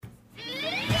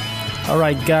All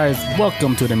right, guys,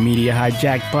 welcome to the Media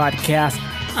Hijack Podcast.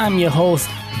 I'm your host,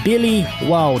 Billy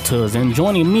Walters, and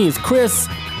joining me is Chris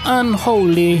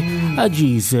Unholy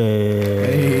Jesus.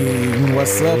 Hey,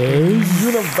 what's up,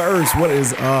 universe? What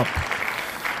is up?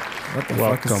 What the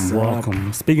fuck is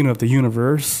Welcome. Speaking of the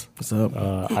universe, what's up?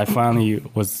 I finally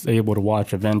was able to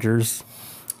watch Avengers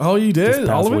Oh, you did? this past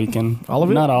All of it? weekend. All of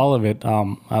it? Not all of it.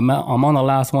 I'm on the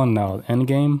last one now,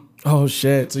 Endgame. Oh,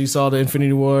 shit. So you saw the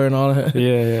Infinity War and all that?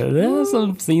 Yeah, there's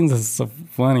some scenes that's so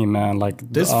funny, man. Like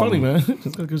It's funny, man.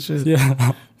 It's got good shit.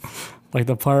 Yeah, like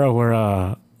the part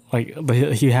where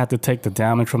he had to take the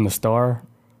damage from the star.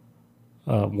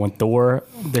 When Thor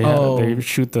they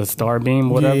shoot the star beam,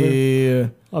 whatever. Yeah.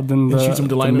 Then the, shoots him with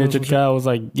the the lightning or midget some guy was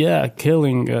like, "Yeah,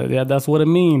 killing. Yeah, that's what it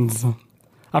means."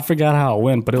 I forgot how it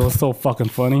went, but it was so fucking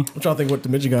funny. I'm trying to think what the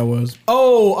midget guy was.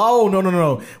 Oh,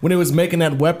 no. When it was making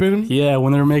that weapon, Yeah,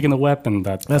 when they were making the weapon,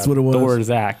 that's what it was. Thor's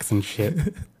axe and shit.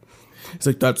 it's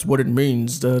like, that's what it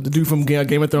means. The dude from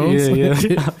Game of Thrones.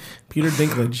 Yeah. Peter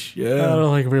Dinklage. I Yeah.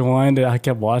 like rewinded. I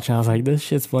kept watching. I was like, "This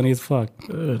shit's funny as fuck."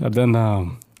 Good. And then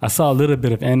I saw a little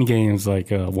bit of Endgames like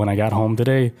when I got home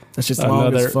today. That's just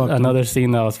long as fuck. Another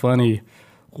scene that was funny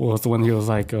was when he was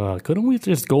like, "Couldn't we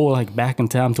just go like back in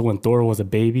time to when Thor was a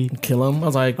baby?" Kill him. I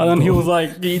was like, And then he was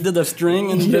like, he did the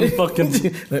string and then fucking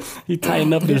he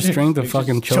tightened up the string to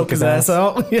fucking choke his ass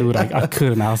out. Dude, I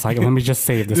couldn't. I was like, let me just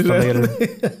save this for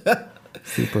later.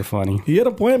 Super funny. He had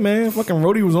a point, man. Fucking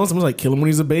Rhodey was on something like, kill him when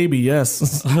he's a baby.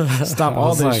 Yes. Stop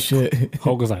all this like, shit.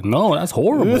 Hulk was like, no, that's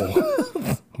horrible.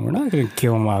 We're not gonna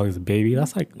kill him while he's a baby.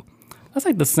 That's like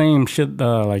the same shit.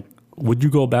 Like, would you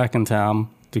go back in time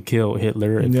to kill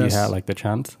Hitler if you Yes. had like the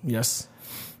chance? Yes.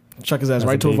 Chuck his ass As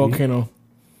right a to a baby? volcano.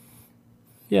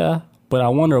 Yeah, but I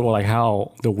wonder like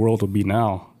how the world would be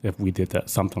now if we did that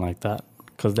something like that,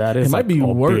 because that is It might like be a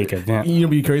worse. big event. You know,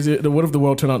 be crazy. What if the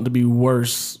world turned out to be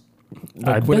worse?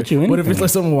 I what bet you What if it's anything. like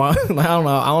something wild? Like, I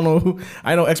don't know.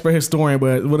 I know expert historian,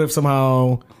 but what if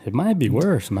somehow? It might be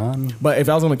worse, man. But if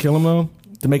I was gonna kill him though,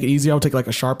 to make it easy, I would take like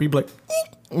a Sharpie, be like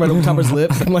right over top of his lip,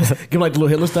 give him like the little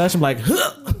Hitler stash. I'm like,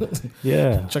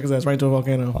 Yeah. chuck his ass right into a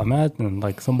volcano. Imagine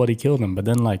like somebody killed him, but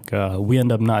then like we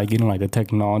end up not getting like the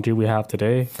technology we have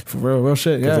today For real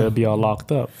shit. because Yeah. it'll be all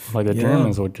locked up. Like the Yeah.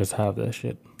 Germans would just have that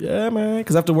shit. Yeah, man.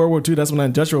 Because after World War II, that's when that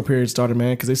industrial period started,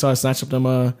 man. Because they started snatching up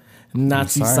them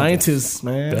Nazi scientists,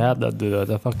 man. They have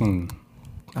the fucking.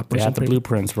 They Operation have the Paper-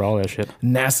 blueprints for all that shit.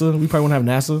 NASA. We probably won't have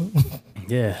NASA.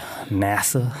 Yeah,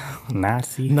 NASA,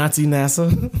 Nazi. Nazi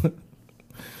NASA.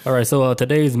 All right, so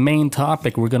today's main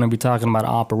topic, we're going to be talking about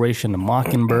Operation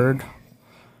Mockingbird.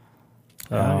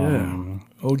 Yeah.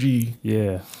 OG.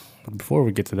 Yeah. But before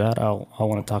we get to that, I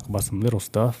want to talk about some little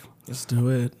stuff. Let's do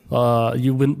it.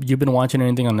 You've been watching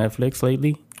anything on Netflix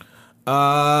lately?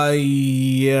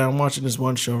 Yeah, I'm watching this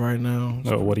one show right now.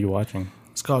 What are you watching?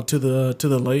 It's called To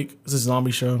the Lake. It's a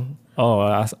zombie show. Oh,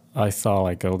 I saw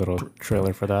like a little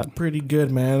trailer for that. Pretty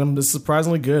good, man. It's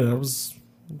surprisingly good.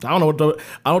 I don't know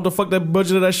what the fuck that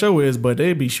budget of that show is, but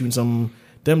they be shooting some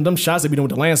them shots they be doing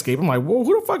with the landscape. I'm like, whoa,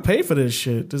 who the fuck paid for this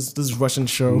shit? This Russian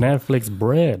show. Netflix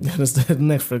bread. That's the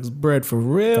Netflix bread for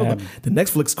real. Damn. The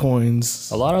Netflix coins.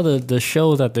 A lot of the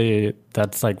shows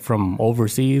that's like from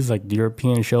overseas, like the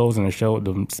European shows and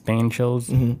the Spain shows.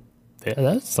 Mm-hmm. Yeah,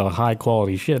 that's a high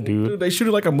quality shit, dude. They shoot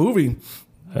it like a movie,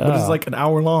 but it's like an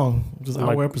hour long, just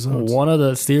Like, hour episodes. one of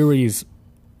the series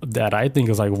that I think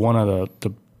is like one of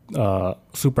the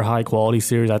super high quality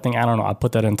series. I don't know. I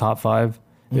put that in top 5.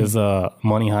 Is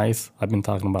Money Heist. I've been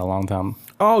talking about a long time.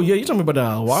 Oh yeah, you told me about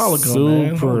that a while ago,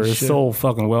 man. Super, Holy it's shit. so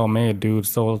fucking well made, dude.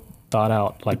 So thought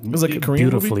out, like was like a Korean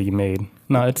beautifully made.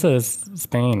 No, it says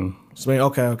Spain, Spain.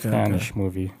 Okay. Spanish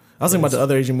movie. I was thinking about the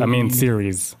other Asian movie. I mean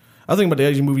series. I was thinking about the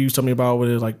Asian movie you told me about with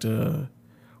it like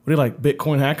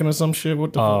Bitcoin hacking or some shit.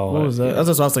 What was that? yeah. That's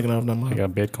what I was thinking of. Never mind. Like a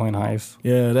Bitcoin heist.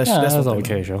 Yeah, that's That's what an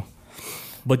okay show.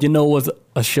 But was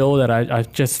a show that I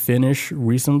just finished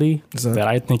recently What's that? that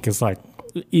I think is like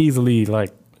easily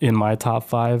like in my top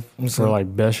 5 What's for that?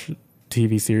 like best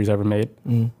TV series ever made.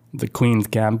 The Queen's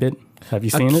Gambit. Have you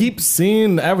seen I it? keep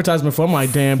seeing the advertisement for. I'm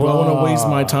like, damn, bro, I want to waste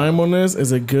my time on this.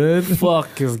 Is it good?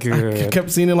 Fuck is I good.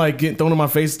 kept seeing it like get thrown in my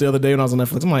face the other day when I was on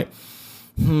Netflix. I'm like,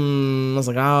 I was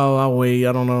like, I'll wait.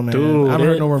 I don't know, man. Dude, I haven't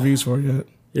heard no reviews for it yet.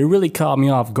 It really caught me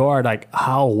off guard, like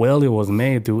how well it was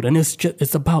made, dude. And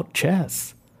it's about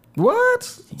chess.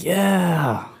 What?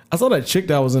 Yeah. I saw that chick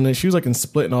that was in it. She was like in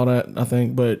Split and all that, I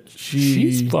think. But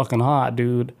She's fucking hot,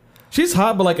 dude. she's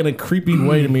hot, but like in a creepy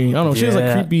way to me. I don't know. She has like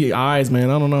Yeah. creepy eyes, man.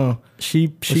 I don't know.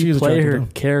 She she's played her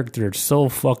attractive, character so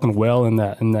fucking well in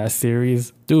that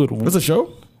series, dude. It's a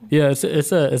show. Yeah,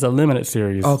 it's a limited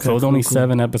series. Okay, so it's cool, only cool.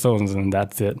 7 episodes and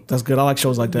that's it. That's good. I like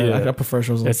shows like that. Yeah. I prefer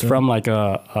shows like It's that. from like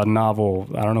a novel.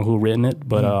 I don't know who written it,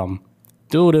 but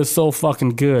dude, it's so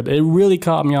fucking good. It really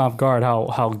caught me off guard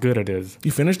how good it is.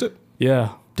 You finished it?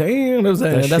 Yeah. Damn,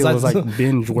 that Shit was like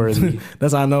binge worthy.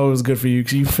 That's how I know it was good for you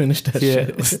because you finished that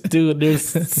Yeah, shit. dude, there's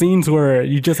scenes where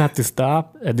you just have to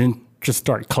stop and then just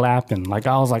start clapping. Like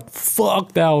I was like,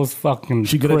 fuck, that was fucking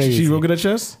She good at crazy. she real good at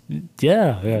chess.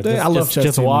 Yeah. I love chess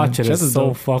Just too, watch man. it. Chess It's is so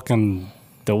dope. fucking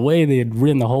the way they had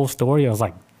written the whole story. I was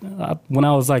like, when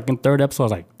I was like in third episode, I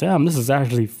was like, damn, this is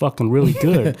actually fucking really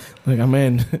good. Like I'm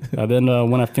in. And then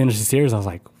when I finished the series, I was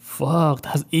like, fuck,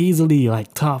 that's easily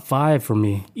like top 5 for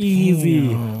me. Easy.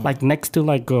 Damn. Like next to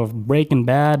like Breaking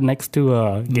Bad, next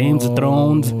to Games of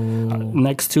Thrones,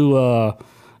 next to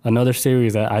another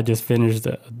series that I just finished,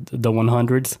 the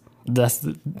 100s. That's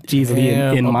easily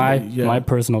Damn, in okay, yeah. my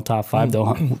personal top 5. The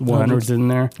 100s in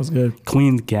there. That's good.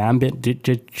 Queen's Gambit,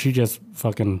 she just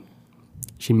fucking,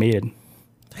 she made it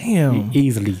Damn.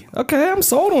 easily. Okay, I'm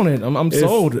sold on it. I'm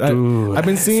sold. Dude, I've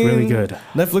been it's seeing really good.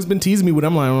 Netflix been teasing me with it.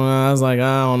 I'm like, I was like,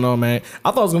 I don't know, man.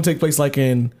 I thought it was gonna take place like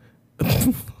in I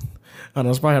don't know,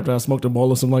 it's probably after I smoked a bowl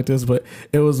or something like this, but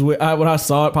it was when I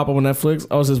saw it pop up on Netflix,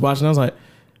 I was just watching, I was like,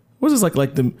 what's this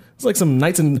it's like some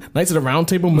Knights at the Round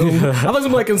Table movie. I thought it was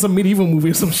like in some medieval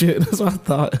movie or some shit. That's what I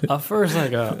thought. At first,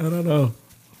 like, I don't know.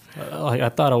 I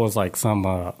thought it was like some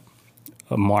a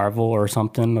Marvel or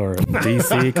something or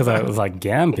DC because I was like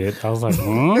Gambit. I was like,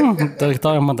 they're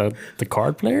talking about the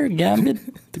card player Gambit,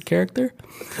 the character.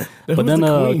 But then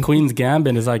the queen? Queen's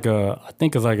Gambit is like I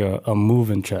think it's like a move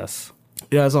in chess.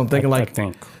 Yeah, that's what I'm thinking. I Like,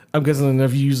 think. I'm guessing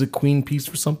if you use a queen piece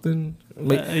for something,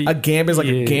 like, a gambit is like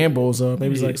a yeah. gamble, so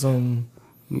maybe it's like some.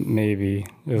 Maybe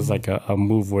it was like a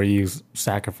move where you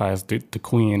sacrifice the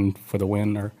queen for the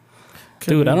win. Or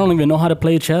dude, I don't even know how to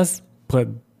play chess, but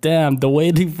damn, the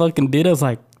way they fucking did it, I was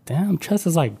like, damn, chess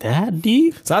is like that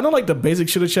deep. So I know like the basic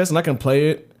shit of chess, and I can play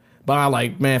it. But I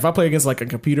like, man, if I play against like a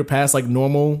computer pass like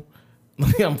normal,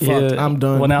 I'm fucked. I'm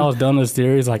done. When I was done the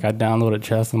series, like I downloaded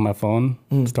chess on my phone,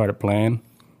 started playing.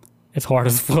 It's hard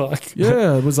as fuck.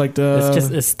 Yeah, it was like the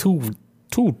it's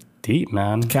too deep,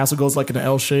 man. castle goes like in an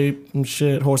L shape and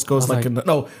shit. Horse goes like like- in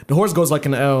the horse goes like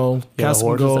in the L. Yeah, Castle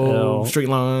horse is the go L. straight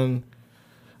line.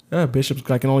 Yeah, bishops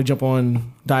like can only jump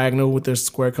on diagonal with their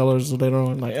square colors later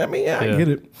on. Like, I mean, I Yeah. get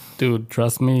it. Dude,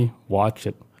 trust me, watch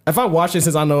it. If I watch it,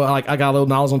 since I know like I got a little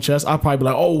knowledge on chess, I'll probably be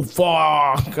like, oh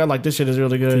fuck, God, like this shit is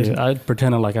really good. Yeah, I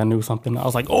pretended like I knew something. I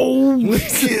was like, oh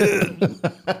shit.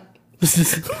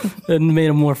 It made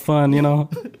it more fun, you know?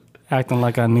 Acting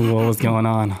like I knew what was going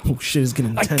on. Oh shit, is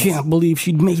getting I intense. can't believe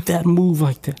she made that move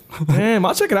like that. Damn,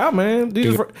 I'll check it out, man.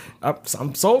 Dude.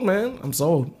 I'm sold, man. I'm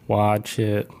sold. Watch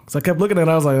it. So I kept looking at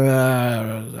it. I was like,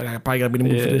 I probably gotta be in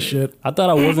the mood for this shit. I thought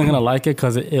I wasn't gonna like it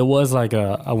because it was like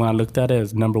when I looked at it,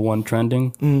 it's #1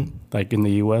 trending, like in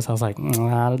the U.S. I was like,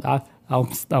 I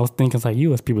was thinking it's like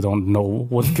U.S. people don't know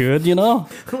what's good, you know?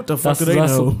 What the fuck do they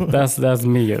know? That's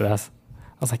me. I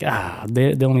was like,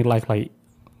 they only like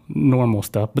normal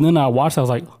stuff. But then I watched, I was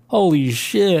like, holy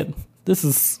shit, this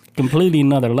is completely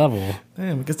another level.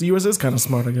 Damn, I guess the US is kind of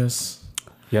smart, I guess.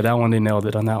 Yeah, that one, they nailed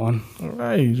it on that one. All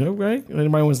right.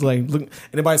 Anybody wants to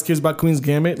anybody's curious about Queen's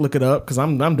Gambit, look it up because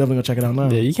I'm definitely gonna check it out now.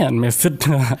 Yeah, you can't miss it.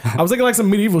 I was thinking like some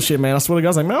medieval shit, man. I swear to God, I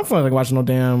was like, man, I'm feeling like watching no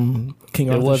damn King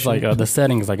It Arthur was shit. like the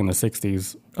setting is like in the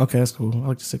 60s. Okay, that's cool. I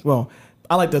like the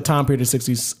I like the time period of the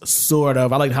 60s, sort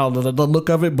of. I like how the look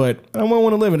of it, but I don't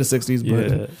want to live in the 60s. But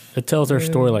Yeah, it tells her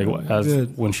story like as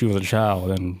good. when she was a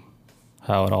child and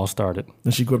how it all started.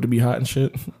 then she grew up to be hot and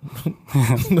shit.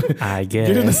 I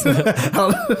guess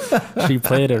she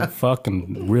played it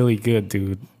fucking really good,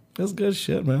 dude. That's good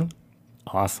shit, man.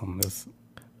 Awesome. It's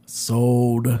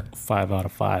Sold. 5 out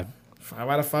of 5. 5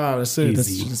 out of 5. That's it.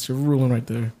 Easy. That's your ruling right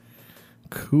there.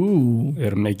 Cool.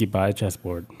 It'll make you buy a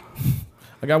chessboard.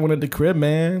 I got one at the crib,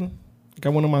 man.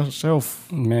 Got one on my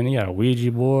shelf. Man, you got a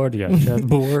Ouija board, you got a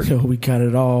chessboard, Yo, we got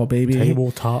it all, baby.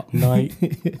 tabletop night.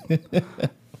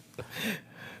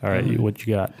 All right, what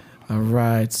you got? All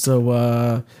right.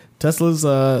 So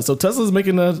Tesla's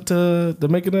making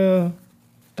Elon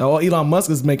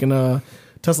Musk is making a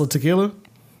Tesla tequila.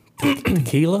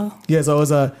 Tequila? Yeah, so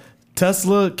it's a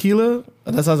Tesla tequila.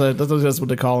 That's what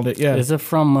they're calling it. Yeah. Is it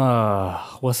from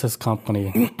what's this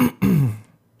company?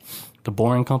 The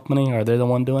Boring Company? Are they the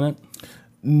one doing it?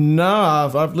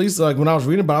 No, at least like when I was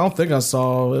reading, but I don't think I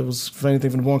saw it was for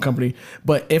anything from the Born Company.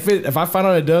 But if I find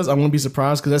out it does, I'm gonna be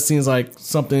surprised because that seems like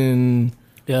something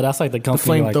Yeah, that's like the the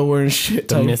company, like flamethrower and shit.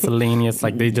 the type. miscellaneous,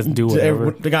 like they just do whatever.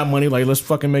 They got money, like let's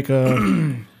fucking make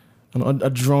a a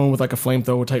drone with like a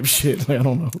flamethrower type shit. Like, I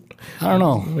don't know. I don't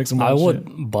know. Make some I wild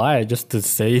would buy it just to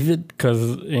save it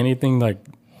because anything like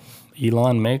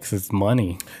Elon makes is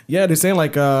money. Yeah, they're saying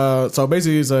like so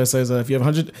basically it says if you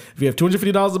have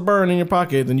 $250 to burn in your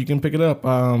pocket, then you can pick it up.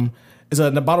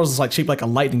 The bottle's like shaped like a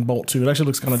lightning bolt too. It actually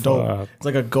looks kind of dope. It's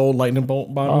like a gold lightning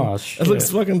bolt bottle. Oh, shit. It looks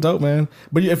fucking dope, man.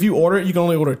 But if you order it, you can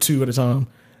only order 2 at a time.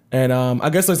 And I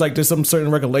guess there's some certain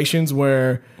regulations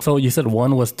where So you said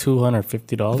one was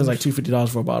 $250? there's like $250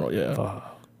 for a bottle. Yeah.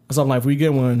 So I'm like, if we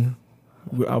get one,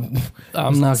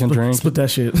 I'm not gonna drink. split that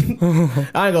shit. I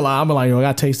ain't gonna lie. I'm like, yo, I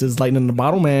gotta taste this lightning in the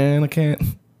bottle, man. I can't.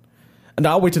 And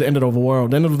I'll wait to the end of the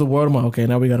world. The end of the world, I'm like, okay,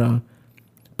 now we gotta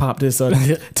pop this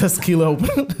tequila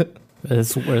open.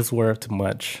 It's worth too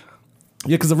much.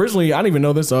 Yeah, because originally I didn't even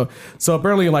know this. So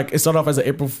apparently, like, it started off as an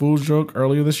April Fool's joke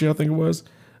earlier this year, I think it was,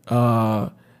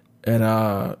 and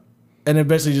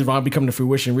eventually just wound becoming to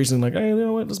fruition recently. Like, hey, you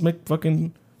know what? Let's make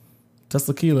fucking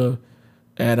tequila.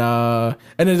 And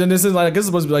then this is like, I guess it's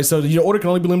supposed to be like, so your order can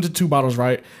only be limited to 2 bottles,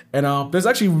 right? And there's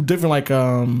actually different like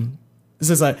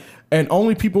this is like, and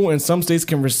only people in some states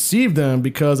can receive them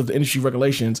because of the industry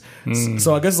regulations.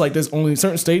 So I guess like there's only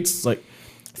certain states like.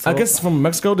 So, I guess from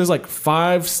Mexico, there's like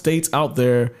 5 states out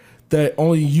there that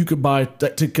only you could buy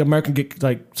to American get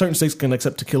like certain states can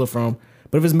accept tequila from.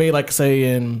 But if it's made like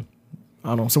say in I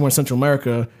don't know somewhere in Central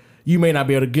America, you may not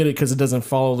be able to get it because it doesn't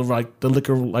follow the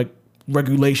liquor like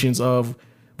regulations of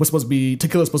what's supposed to be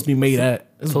tequila supposed to be made at.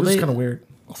 It's kind of weird.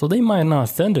 So they might not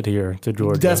send it here to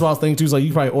Georgia. That's what I was thinking too. Is like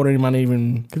you probably order it, might not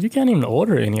even because you can't even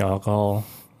order any alcohol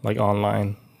like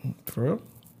online. For real.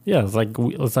 Yeah, it's like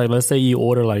let's say you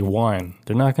order like wine.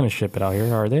 They're not going to ship it out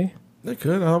here, are they? They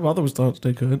could. I thought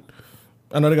they could.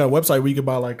 I know they got a website where you could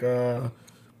buy like I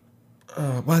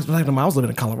was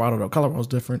living in Colorado though. Colorado's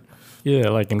different. Yeah,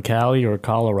 like in Cali or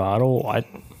Colorado,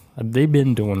 they've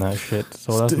been doing that shit,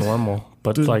 so that's normal.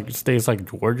 But like states like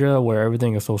Georgia where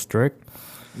everything is so strict.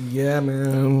 Yeah,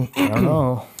 man. I don't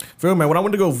know. For real, man. When I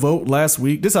went to go vote last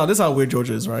week, this how weird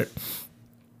Georgia is, right?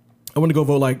 I went to go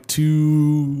vote like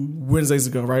 2 Wednesdays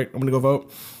ago, right? I'm gonna go vote,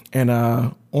 and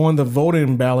on the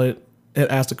voting ballot, it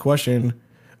asked a question.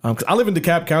 Cause I live in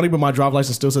DeKalb County, but my driver's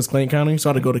license still says Clayton County, so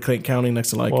I had to go to Clayton County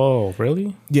next to like. Whoa,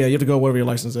 really? Yeah, you have to go wherever your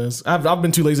license is. I've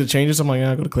been too lazy to change it, so I'm like,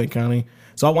 yeah, I'll go to Clayton County.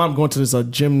 So I wound up going to this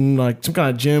gym, like some kind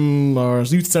of gym or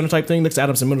youth center type thing next to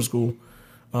Adamson Middle School.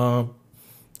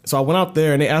 So I went out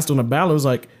there and they asked on the ballot, it was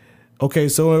like, okay,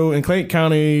 so in Clayton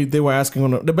County, they were asking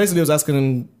on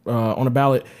the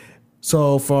ballot.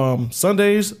 So from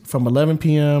Sundays from 11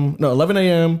 a.m.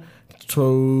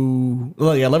 to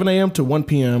 11 a.m. to 1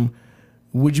 p.m.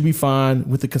 would you be fine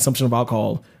with the consumption of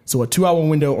alcohol? So a 2-hour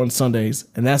window on Sundays,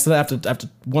 and that's after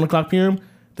 1 o'clock p.m.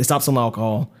 they stop selling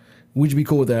alcohol. Would you be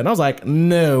cool with that? And I was like,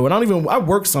 no. And I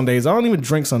work Sundays. I don't even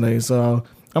drink Sundays, so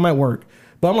I'm at work.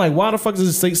 But I'm like, why the fuck is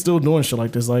the state still doing shit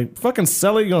like this? Like, fucking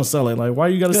sell it, you're gonna sell it. Like, why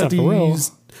you gotta set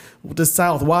the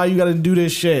South? Why you gotta do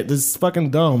this shit? This is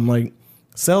fucking dumb. Like,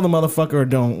 sell the motherfucker or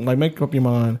don't. Like, make up your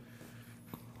mind.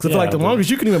 Because I feel like the longest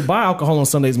you can even buy alcohol on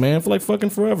Sundays, man. For like fucking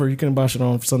forever, you can buy shit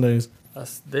on Sundays.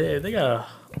 They gotta.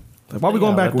 Like, why are we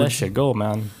going backwards? Let that shit go,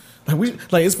 man.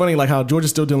 Like it's funny, like how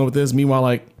Georgia's still dealing with this. Meanwhile,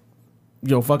 like,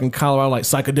 fucking Colorado, like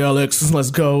psychedelics. Let's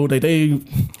go. They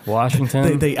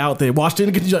Washington. they out there.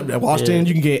 Washington,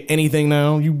 you can get anything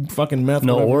now. You fucking meth.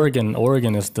 No, whatever.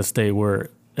 Oregon is the state where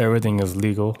everything is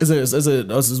legal. Is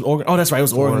it Oregon? Oh, that's right. It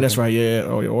was Oregon. That's right. Yeah.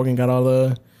 Oh, yeah. Oregon got all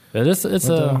the.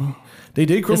 They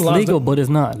did criminalize. It's legal, but it's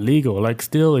not legal. Like,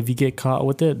 still, if you get caught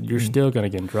with it, you're still gonna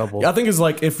get in trouble. Yeah, I think it's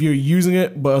like if you're using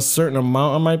it, but a certain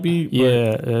amount, it might be.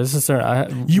 Yeah, it's a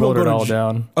certain. You wrote it all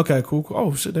down. Okay, cool.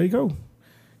 Oh shit, there you go.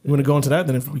 You want to go into that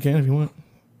then if we can, if you want.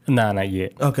 Nah, not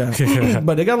yet. Okay,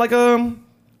 but they got like no,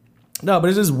 but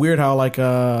it's just weird how like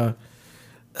I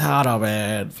don't know,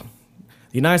 man.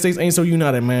 The United States ain't so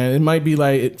united, man. It might be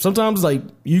like sometimes like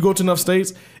you go to enough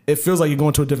states, it feels like you're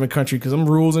going to a different country because them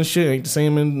rules and shit ain't the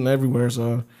same in everywhere.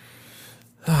 So,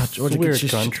 Georgia, weird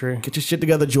country. Get your shit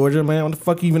together, Georgia, man. What the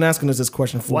fuck are you even asking us this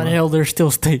question for? Why the hell there's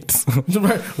still states?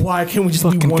 Why can't we just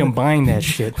fucking be one? Combine that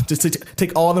shit? Just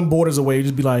take all them borders away.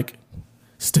 Just be like,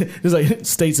 just like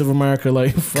states of America,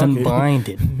 like combined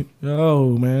it.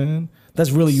 Oh man,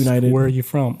 that's really united. Where are you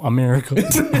from? America.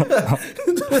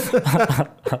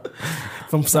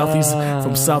 From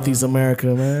Southeast America,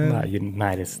 man. Not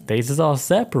United States. It's all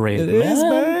separated. It is,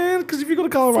 man. Because if you go to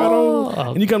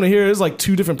Colorado and you come to here, it's like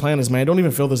 2 different planets, man. Don't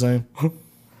even feel the same.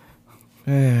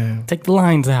 Man. Take the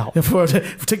lines out.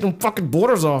 Take them fucking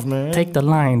borders off, man. Take the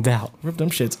lines out. Rip them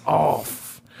shits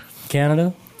off.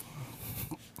 Canada.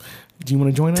 Do you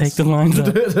want to join us? Take the lines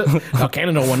out. No,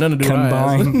 Canada don't want nothing to do with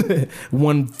our ass.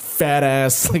 One fat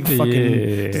ass, like fucking.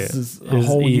 This is a it's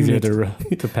whole easier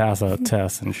unit. to pass a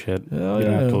test and shit. Hell You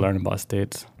don't have yeah. to learn about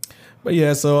states. But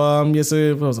yeah, so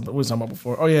so what was I talking about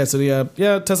before? Oh yeah, so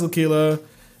yeah, Tesla Tequila.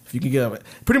 If you can get it,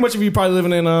 pretty much if you're probably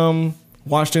living in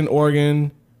Washington,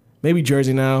 Oregon, maybe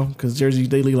Jersey now, because Jersey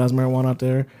they legalize marijuana out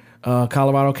there.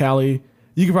 Colorado, Cali,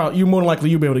 you're more than likely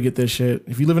you'll be able to get this shit.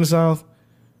 If you live in the South,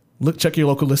 check your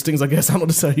local listings. I guess I don't know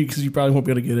what to tell you because you probably won't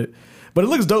be able to get it. But it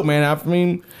looks dope, man. I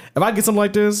mean, if I get something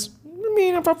like this, I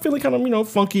mean, if I'm feeling kind of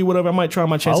funky, whatever, I might try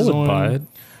my chances I would buy it.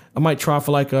 I might try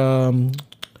for like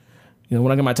when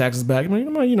I get my taxes back, I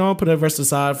mean, I'll put that rest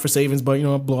aside for savings, but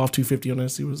I'll blow off $250 on that,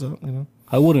 see what's up.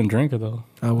 I wouldn't drink it though.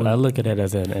 I would. But I look at it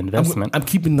as an investment. I'm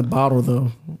keeping the bottle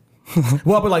though.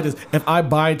 Well, I'll put it like this: if I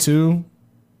buy two,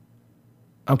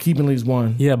 I'm keeping at least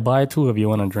one. Yeah, buy two if you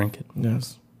want to drink it.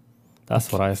 Yes,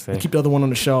 that's what I say. keep the other one on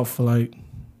the shelf for like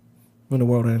when the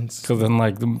world ends. Because then,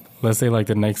 like, let's say like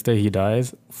the next day he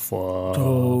dies. Fuck!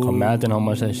 Imagine how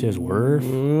much that shit is worth.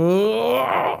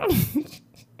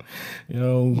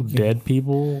 Dead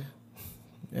people.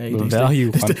 Yeah, The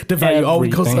value. the value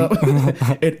always goes up.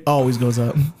 It always goes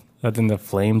up. But then the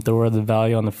flamethrower, the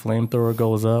value on the flamethrower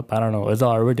goes up. I don't know. It's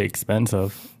already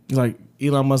expensive. Like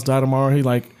Elon Musk die tomorrow. He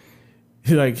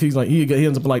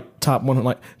ends up like top 100,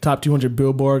 like top 200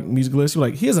 Billboard music list. You're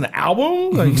like, he has an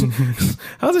album. Like,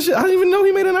 how's this shit? I didn't even know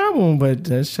he made an album, but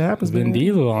that shit happens. Vin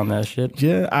Diesel on that shit.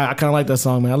 Yeah, I kind of like that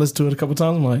song, man. I listened to it a couple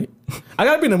times. I'm like, I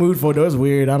gotta be in the mood for it though. It's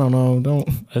weird. I don't know.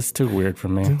 It's too weird for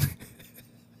me.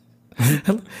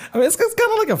 I mean, it's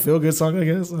kind of like a feel good song, I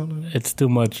guess. I don't know. It's too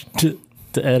much.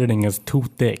 The editing is too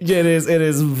thick. Yeah, it is. It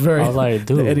is very. I was like,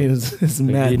 dude, the editing is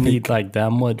mad. You thick. need like that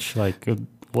much, like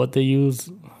what they use,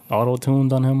 auto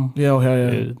tunes on him. Yeah, oh, hell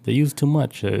yeah. They use too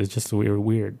much. It's just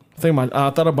weird. I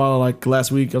thought about it like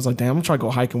last week. I was like, damn, I'm gonna try to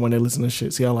go hiking when they listen to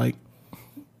shit. See how like.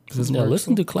 Yeah,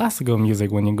 listen to classical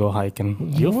music when you go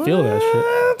hiking. You'll feel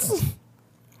that shit.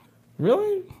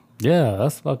 Really? Yeah,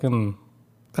 that's fucking.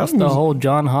 That's the whole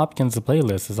John Hopkins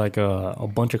playlist. It's like a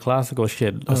bunch of classical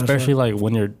shit, especially like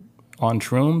when you're on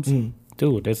shrooms.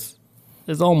 Dude, it's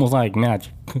almost like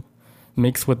magic.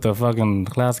 Mixed with the fucking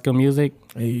classical music,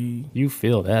 Hey, you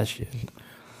feel that shit.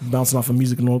 bouncing off of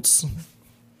music notes.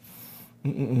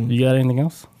 You got anything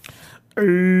else?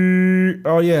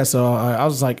 Oh yeah, so I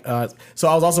was like, so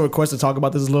I was also requested to talk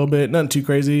about this a little bit, nothing too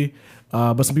crazy,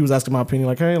 but some people was asking my opinion,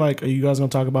 like, hey, like, are you guys gonna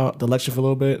talk about the election for a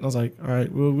little bit? And I was like, all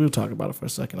right, we'll talk about it for a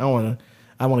second. I want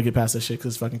to get past this shit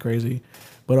because it's fucking crazy.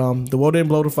 But the world didn't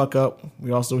blow the fuck up.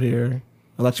 We all still here.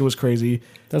 Election was crazy.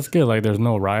 That's good. Like, there's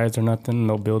no riots or nothing.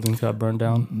 No buildings got burned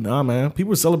down. Nah, man,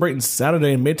 people were celebrating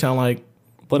Saturday in Midtown, like.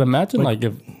 But imagine like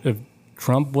if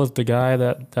Trump was the guy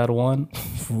that won,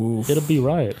 it'll be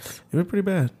riots. It was pretty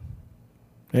bad.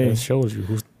 Hey, It shows you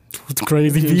who's the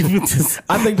crazy people.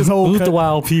 I think this whole Who's the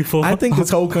wild people? I think this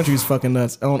whole country is fucking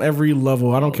nuts on every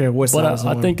level. I don't care what side. But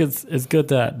I think it's good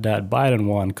that Biden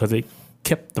won because it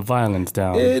kept the violence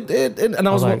down. And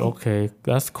I was like, okay,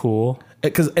 that's cool.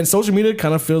 And social media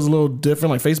kind of feels a little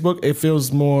different. Like Facebook, it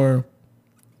feels more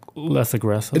Less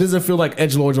aggressive. It doesn't feel like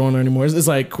edgelords on there anymore. It's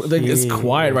like it's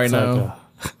quiet right now.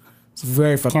 It's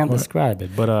very fucking can't quiet. describe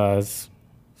it, but it's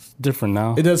different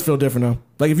now. It does feel different now.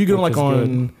 Like if you go like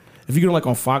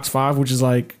on Fox 5, which is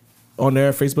like on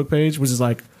their Facebook page, which is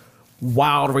like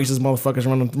wild racist motherfuckers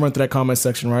run through that comment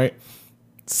section, right?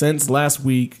 Since last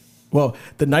week, well,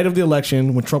 the night of the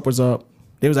election when Trump was up,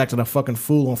 they was acting a fucking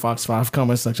fool on Fox 5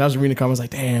 comment section. I was reading the comments like,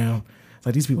 damn, it's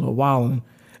like these people are wilding.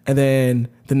 And then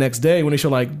the next day when they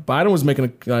showed like Biden was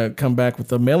making a comeback with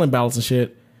the mail-in ballots and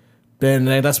shit, then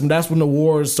that's when the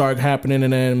wars started happening.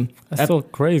 And then that's so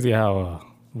crazy how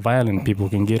violent people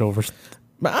can get over.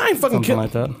 But I ain't fucking killing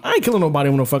like that. I ain't killing nobody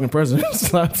with no fucking president.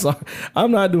 I'm sorry. I'm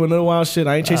not doing no wild shit.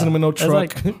 I ain't chasing them in no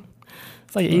truck.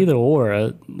 It's like either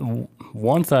or.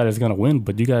 One side is gonna win,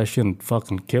 but you guys shouldn't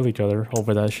fucking kill each other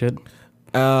over that shit.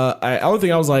 I don't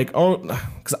think I was like,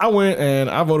 because I went and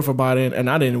I voted for Biden, and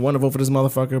I didn't want to vote for this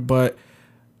motherfucker. But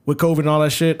with COVID and all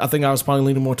that shit, I think I was probably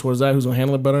leaning more towards that. Who's gonna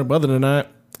handle it better? But other than that,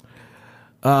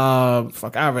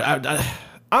 fuck,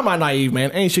 I'm not naive,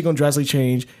 man. Ain't shit gonna drastically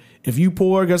change. If you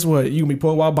poor, guess what? You can be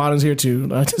poor while Biden's here too.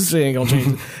 This shit ain't gonna change.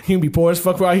 You can be poor as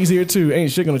fuck while he's here too.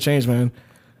 Ain't shit gonna change, man.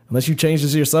 Unless you change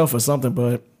this yourself or something.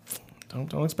 But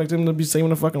don't expect him to be saving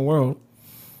the fucking world.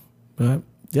 But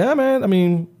yeah, man. I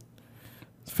mean,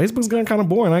 Facebook's getting kind of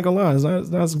boring. I ain't gonna lie. It's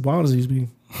not as wild as it used to be.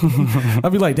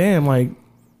 I'd be like, damn, like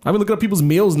I've been looking up people's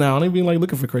meals now, and they be like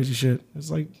looking for crazy shit. It's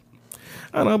like,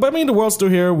 I don't know, but I mean, the world's still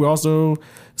here. We're also,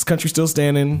 this country's still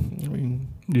standing. I mean,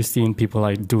 You're seeing people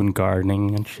like doing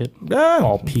gardening and shit. Yeah.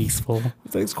 All peaceful.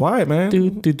 It's quiet, man. Do.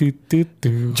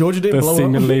 Georgia didn't The blow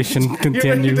simulation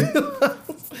continues.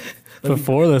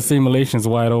 Before the simulation's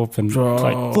wide open. It's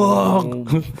like,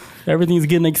 fuck. Everything's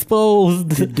getting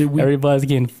exposed. Everybody's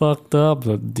getting fucked up.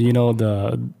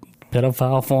 The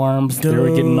pedophile farms, they were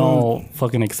getting all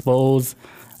fucking exposed.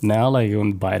 Now, like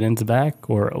when Biden's back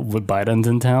or with Biden's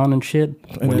in town and shit,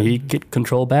 when he get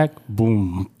control back,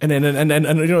 boom. And you know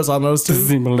what I noticed too? The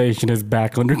simulation is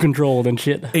back under control and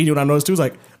shit. And you know what I noticed too? Is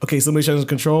like, okay, simulation is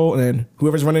control, and then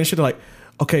whoever's running shit, they're like,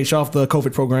 okay, shut off the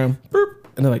COVID program. Boop.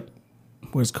 And they're like,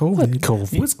 where's COVID? What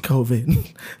COVID? Where's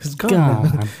COVID? It's gone.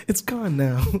 Now. It's gone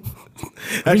now.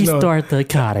 Restart the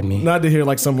economy. Not to hear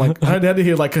like some like I had to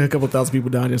hear like a couple thousand people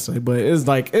died yesterday, but it's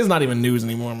like it's not even news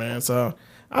anymore, man. So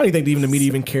I don't even think even the media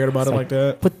even cared about it like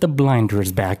that. Put the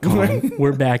blinders back on.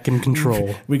 We're back in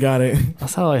control. We got it.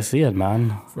 That's how I see it,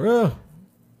 man. For real.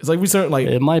 It's like we start like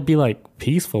it might be like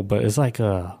peaceful, but it's like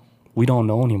we don't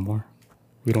know anymore.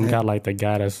 We don't got like the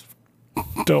guy that's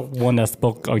the one that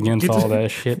spoke against all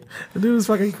that shit. The dude is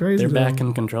fucking crazy. They're back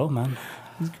in control, man.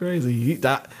 He's crazy.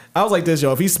 I was like this,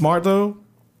 yo. If he's smart though,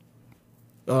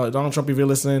 Donald Trump, if you're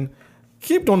listening,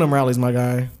 keep doing them rallies, my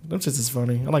guy. Them shits is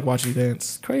funny. I like watching you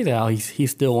dance. It's crazy how he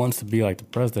still wants to be like the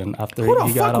president after Who the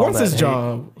he got fuck all wants that his hate.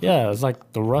 job? Yeah, it's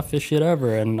like the roughest shit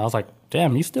ever. And I was like,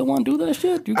 damn, you still want to do that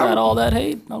shit? You got all that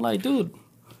hate? I'm like, dude.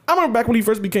 I remember back when he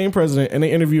first became president and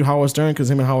they interviewed Howard Stern because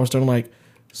him and Howard Stern were like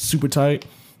super tight.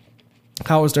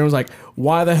 Howard Stern was like,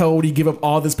 why the hell would he give up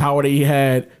all this power that he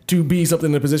had to be something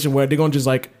in a position where they're going to just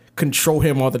like control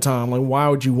him all the time? Like, why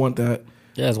would you want that?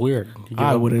 Yeah, it's weird.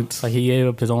 I wouldn't. Like he gave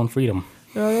up his own freedom.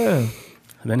 Yeah.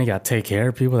 And then he got to take care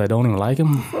of people that don't even like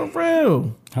him. For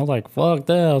real. I was like, fuck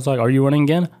that. I was like, are you running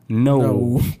again?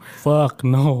 No. Fuck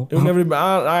no. It would never been,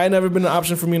 I never been an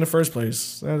option for me in the first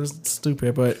place. That is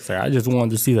stupid, but Sorry, I just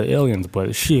wanted to see the aliens,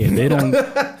 but shit, they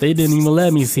didn't even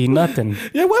let me see nothing.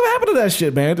 yeah, what happened to that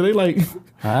shit, man? Did they like?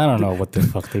 I don't know what the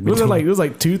fuck they been Was it doing.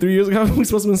 like 2-3 years ago? We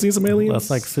supposed to be seeing some aliens. That's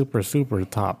like super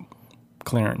top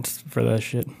clearance for that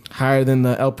shit. Higher than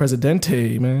the El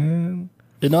Presidente, man.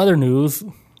 In other news,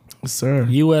 Yes, sir.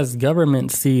 U.S.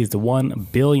 government seized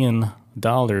 $1 billion in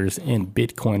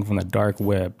Bitcoin from the dark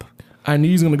web. I knew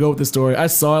he was gonna go with this story. I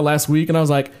saw it last week, and I was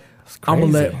like, I'm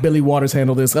gonna let Billy Waters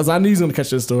handle this because I knew he was gonna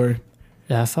catch this story.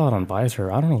 Yeah, I saw it on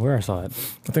Visor. I don't know where I saw it.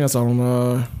 I think I saw it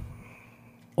on.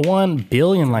 1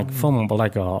 billion, like from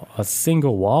like a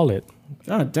single wallet.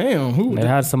 God damn, who? They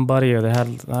had somebody, or they had,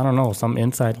 I don't know, some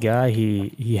inside guy.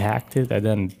 He hacked it and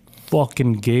then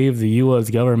fucking gave the U.S.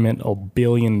 government $1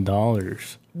 billion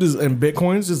This in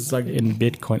bitcoins, just like, in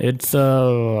Bitcoin. It's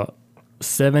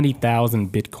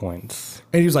 70,000 Bitcoins.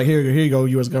 and he was like, here you go,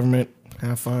 U.S. government,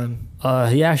 have fun.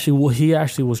 He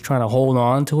actually was trying to hold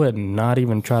on to it and not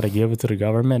even try to give it to the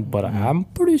government. But I'm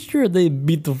pretty sure they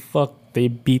beat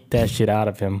that shit out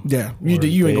of him. Yeah,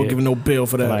 you ain't gonna give him no bill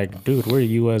for that. Like, dude, we're the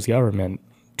U.S. government.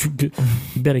 You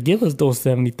better give us those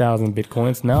 70,000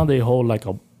 Bitcoins. Now they hold like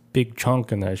a big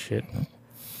chunk in that shit.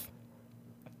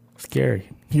 Scary.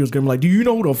 He was gonna be like, do you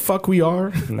know who the fuck we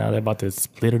are? Now they're about to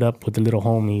split it up with the little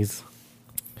homies.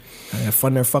 And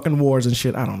fund their fucking wars and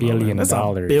shit. I don't know. $1 billion. That's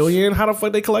 $1 billion. How the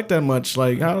fuck they collect that much?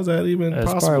 Like, how is that even It's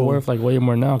possible? probably worth like way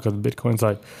more now because Bitcoin's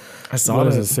like, I saw what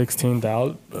that. is it,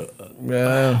 16,000?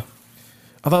 Yeah.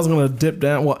 I thought it was gonna dip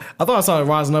down. Well, I thought I saw it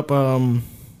rising up around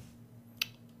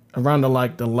the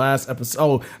last episode.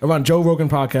 Oh, around Joe Rogan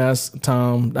podcast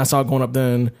time. I saw it going up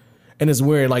then. And it's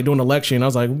weird, like during the election. I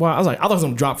was like, wow. I thought it was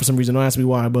gonna drop for some reason. Don't ask me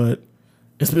why, but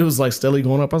it was like steadily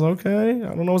going up. I was like, okay, I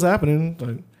don't know what's happening.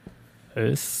 Like,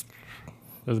 It's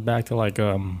back to like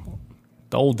the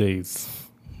old days.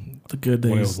 the good days.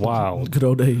 When it was wild. The good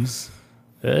old days.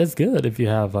 It's good if you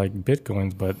have like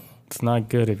Bitcoins, but it's not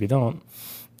good if you don't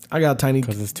I got a tiny.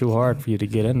 because it's too hard for you to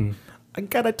get in. I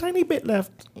got a tiny bit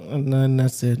left, and then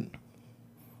that's it.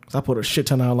 'Cause I put a shit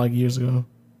ton out like years ago.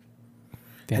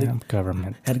 Damn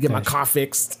government. Had to get my That car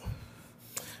fixed.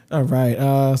 All right.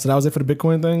 So that was it for the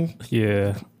Bitcoin thing.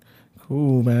 Yeah.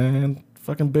 Cool, man.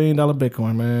 Fucking $1 billion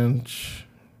Bitcoin, man.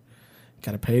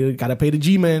 Gotta pay the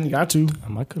G man. Got to.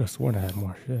 I could have sworn I had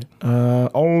more shit.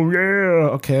 Oh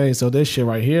yeah. Okay, so this shit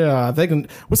right here. I think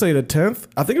what's today, the 10th?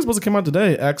 I think it's supposed to come out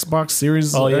today. Xbox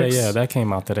Series. Oh X. yeah, that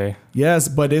came out today. Yes,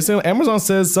 but they say Amazon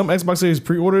says some Xbox Series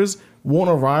pre-orders won't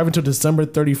arrive until December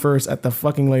 31st at the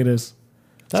fucking latest.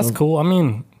 That's cool. I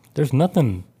mean, there's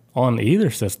nothing on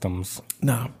either systems.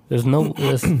 No. There's no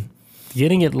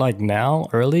getting it like now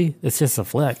early. It's just a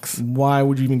flex. Why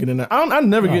would you even get in there? I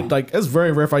never get like. It's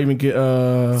very rare if I even get.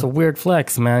 It's a weird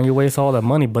flex, man. You waste all that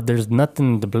money, but there's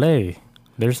nothing to play.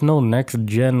 There's no next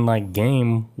gen like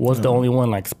game. Was the only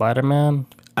one like Spider-Man?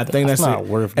 I think that's that's not it.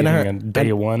 worth And getting a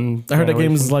day one. I heard that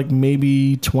game is generation. like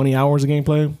maybe 20 hours of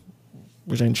gameplay,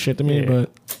 which ain't shit to me. Yeah.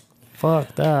 But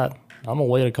Fuck that. I'm gonna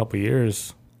wait a couple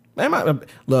years. man,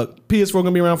 look, PS4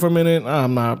 gonna be around for a minute.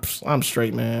 I'm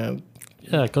straight, man.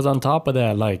 Yeah, because on top of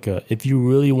that, like if you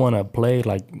really want to play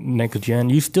like next gen,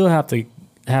 you still have to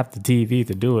have the TV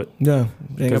to do it. Yeah,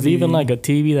 Because even like a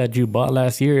TV that you bought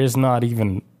last year is not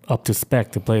even up to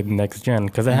spec to play the next gen.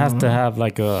 Because it has to have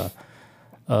like a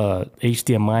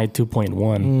HDMI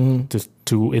 2.1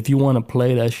 to if you want to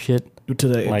play that shit to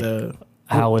the like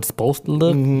how it's supposed to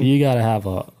look, you gotta have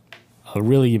a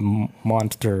really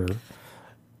monster.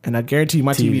 and I guarantee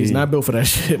my TV is TV. not built for that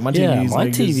shit. My Yeah, TV is my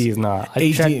like TV is not. I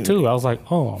 18. checked too. I was like,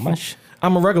 oh my.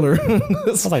 I'm a regular. I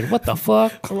was like, what the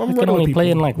fuck? I can regular only play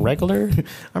people. in like regular.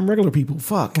 I'm regular people.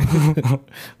 Fuck. I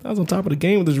was on top of the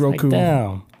game with this Like, Roku.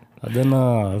 damn. But then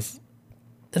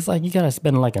it's like you gotta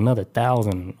spend like another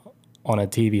 $1,000 on a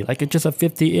TV. Like it's just a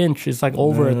 50-inch. It's like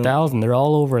over $1,000. They're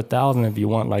all over $1,000 if you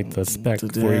want like the spec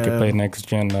where you can play next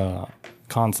gen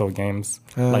console games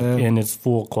like in its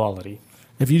full quality.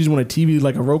 If you just want a TV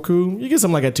like a Roku, you get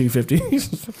something like at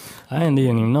 $250. I didn't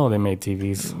even know they made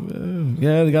TVs.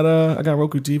 Yeah, I got a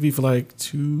Roku TV for like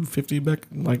 $250 back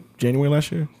like January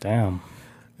last year. Damn.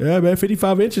 Yeah, man,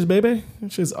 55 inches, baby.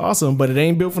 That shit's awesome, but it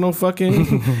ain't built for no fucking.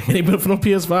 It ain't built for no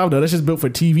PS5 though. That's just built for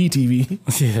TV.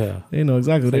 Yeah. They know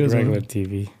exactly what Like they was regular on.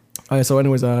 TV. All right, so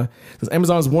anyways, says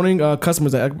Amazon's warning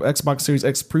customers that Xbox Series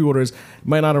X pre-orders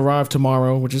might not arrive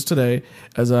tomorrow, which is today.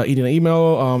 As eating an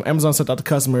email, Amazon sent out to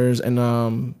customers and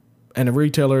the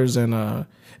retailers, and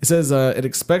it says it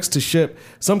expects to ship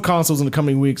some consoles in the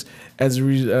coming weeks as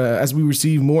we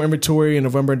receive more inventory in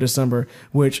November and December.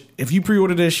 Which, if you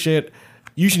pre-order this shit,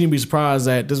 you shouldn't even be surprised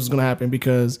that this was going to happen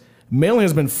because mailing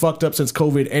has been fucked up since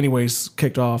COVID, anyways,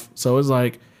 kicked off. So it's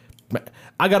like.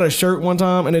 I got a shirt one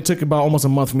time, and it took about almost a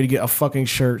month for me to get a fucking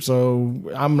shirt. So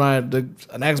I'm not an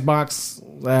Xbox.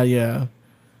 Yeah,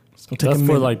 it's gonna take That's a for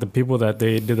minute. like the people that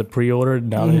they did the pre-order.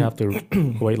 Now they have to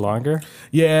wait longer.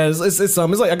 Yeah, it's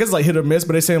like I guess it's like hit or miss.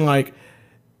 But they're saying like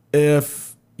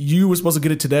if you were supposed to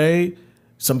get it today,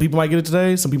 some people might get it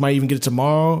today. Some people might even get it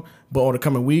tomorrow, but or the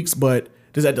coming weeks. But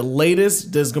there's at the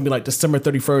latest, there's gonna be like December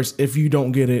 31st. If you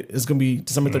don't get it, it's gonna be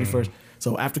December 31st.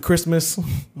 So after Christmas, I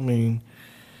mean.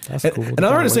 That's cool. And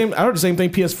I heard the same thing.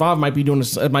 PS5 might be doing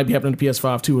this. It might be happening to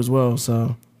PS5 too as well.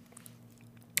 So,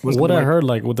 What I heard,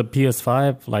 like with the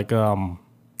PS5, like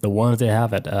the ones they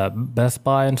have at Best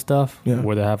Buy and stuff, Yeah.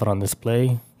 where they have it on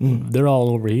display, they're all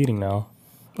overheating now.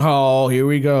 Oh, here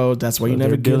we go. That's why you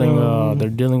never they're get dealing. them. They're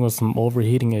dealing with some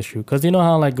overheating issue because you know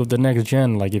how like with the next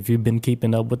gen, like if you've been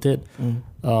keeping up with it,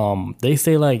 they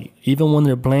say like even when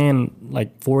they're playing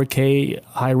like 4K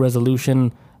high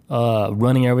resolution.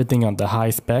 Running everything on the high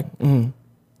spec,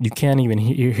 you can't even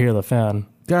hear the fan.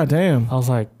 God damn. I was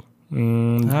like,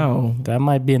 How? that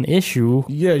might be an issue.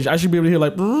 Yeah, I should be able to hear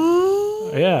like.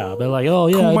 Yeah, they're like, oh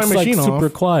yeah, Cool my it's like machine super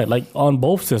off. quiet. Like on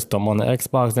both system, on the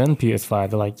Xbox and PS5,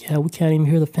 they're like, yeah, we can't even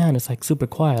hear the fan. It's like super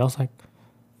quiet. I was like,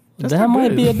 That's that not might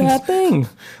good. be a bad thing.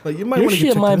 Like you might Your want to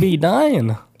shit get might be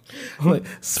dying. like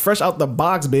it's fresh out the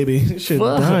box, baby. Shit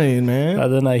Fuck. dying, man.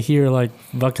 And then I hear like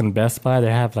fucking Best Buy,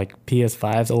 they have like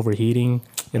PS5s overheating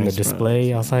in the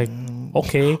display. I was like,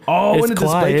 okay, Oh, it's in the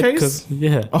display quiet, case? 'cause-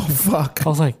 Yeah. Oh fuck. I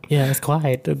was like, yeah, it's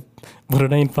quiet, but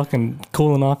it ain't fucking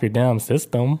cooling off your damn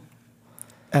system.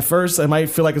 At first, it might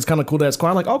feel like it's kind of cool that it's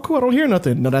quiet. Like, oh, cool, I don't hear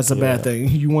nothing. No, that's a bad Yeah. thing.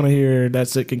 You want to hear that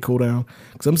shit can cool down.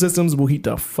 Some systems will heat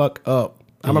the fuck up.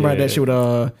 I remember I had that shit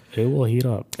with It will heat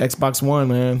up. Xbox One,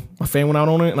 man. My fan went out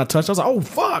on it, and I touched it. I was like, oh,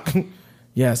 fuck.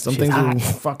 Yeah, some She's things will hot.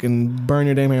 fucking burn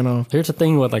your damn hand off. Here's the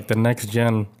thing with like the next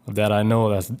gen that I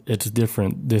know it's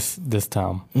different this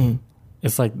time.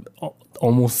 It's like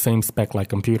almost same spec like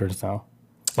computers now.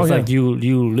 It's Oh, yeah. like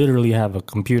you literally have a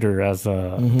computer as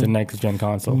the next gen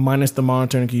console. Minus the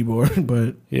monitor and keyboard,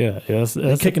 but Yeah, it's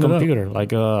a kicking it up. computer. Like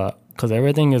because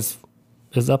everything is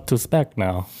up to spec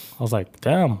now. I was like,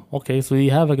 damn, okay, so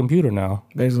you have a computer now.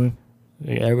 basically.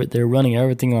 They're running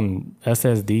everything on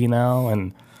SSD now,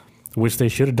 and which they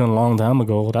should have done a long time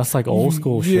ago. That's like old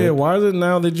school Yeah, shit. why is it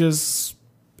now they just...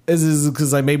 Is it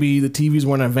because like maybe the TVs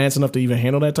weren't advanced enough to even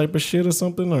handle that type of shit or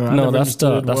something? Or I No, never that's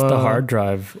the understood hard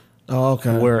drive Oh,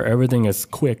 okay. where everything is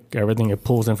quick. Everything it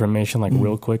pulls information like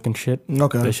real quick and shit.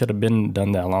 Okay. They should have been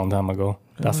done that a long time ago.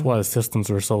 That's why the systems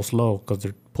were so slow because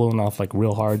they're pulling off like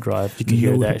real hard drive. You can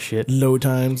hear Load- that shit. Load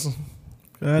times.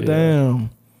 God damn.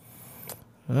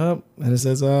 And it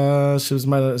says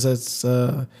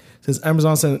says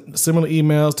Amazon sent similar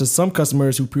emails to some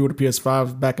customers who pre-ordered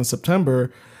PS5 back in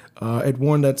September. It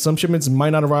warned that some shipments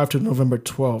might not arrive till November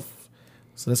 12th.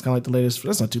 So that's kind of like the latest.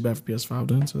 That's not too bad for PS5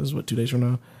 then. So this is what, 2 days from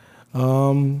now.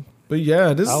 But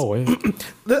yeah, this I'll wait.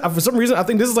 for some reason I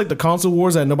think this is like the console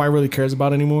wars that nobody really cares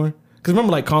about anymore. Because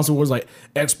remember, like console wars, like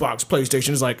Xbox, PlayStation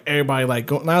is like everybody like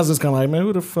go, now it's just kind of like, man,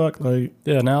 who the fuck like.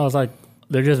 Yeah, now it's like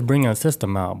they're just bringing a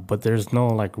system out, but there's no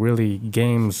like really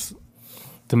games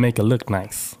to make it look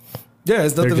nice. Yeah,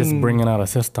 it's nothing. They're just bringing out a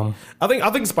system. I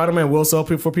think Spider-Man will sell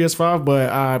for PS5,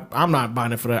 but I'm not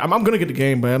buying it for that. I'm gonna get the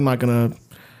game, but I'm not gonna.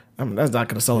 That's not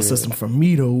gonna sell a system for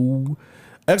me though.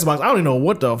 Xbox, I don't even know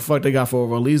what the fuck they got for a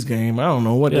release game. I don't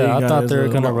know what they got. I thought they were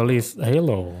gonna release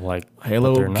Halo, like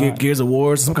Halo, Gears of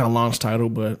War, some kind of launch title,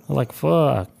 but like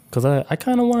fuck, because I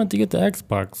kind of wanted to get the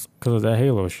Xbox because of that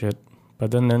Halo shit, but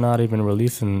then they're not even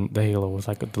releasing the Halo. It's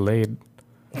like a delayed.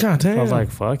 God damn. So I was like,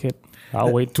 fuck it,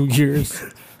 I'll wait 2 years.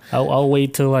 I'll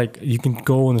wait till like you can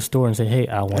go in the store and say, hey,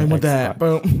 I want Xbox. That,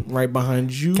 boom, right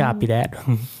behind you. Copy that.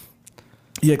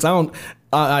 Yeah, because I don't.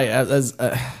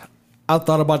 I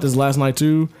thought about this last night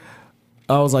too.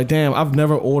 I was like, damn, I've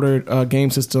never ordered a game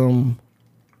system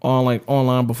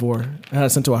online before. I had it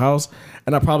sent to a house,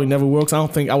 and I probably never will. Because I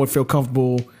don't think I would feel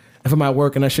comfortable if I'm at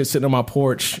work and that shit sitting on my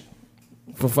porch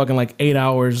for fucking like 8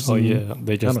 hours. Oh yeah,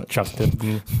 they just chucked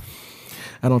it.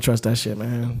 I don't trust that shit,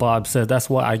 man. Bob said that's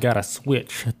why I got a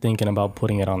Switch, thinking about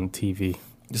putting it on the TV.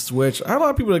 The Switch. I have a lot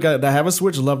of people that have a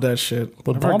Switch love that shit.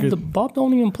 But Bob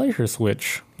don't even play her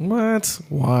Switch. What?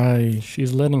 Why?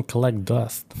 She's letting collect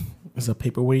dust. It's a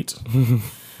paperweight.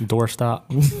 Doorstop.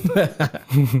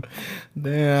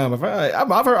 Damn.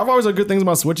 I've always heard good things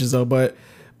about Switches though, but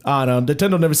I don't know.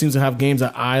 Nintendo never seems to have games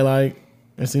that I like.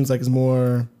 It seems like it's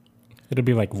more. It'll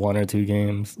be like 1 or 2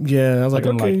 games. Yeah, I was like,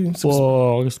 okay.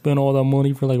 Whoa, spend all that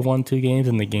money for like 1, 2 games,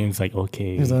 and the game's like,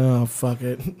 okay. He's like, oh, fuck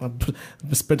it.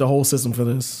 I spent the whole system for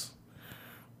this.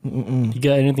 You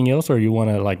got anything else, or you want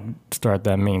to like start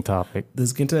that main topic?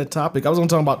 Let's get into that topic. I was going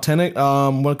to talk about Tenet.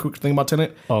 One quick thing about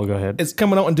Tenet. Oh, go ahead. It's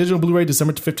coming out on digital Blu-ray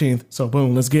December 15th. So,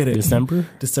 boom, let's get it. December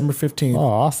 15th. Oh,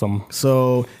 awesome.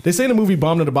 So, they say the movie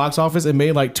bombed at the box office. It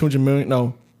made like 200 million.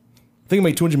 No, I think it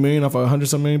made 200 million off a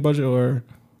 100-something million budget, or...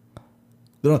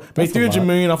 made 300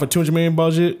 million off a 200 million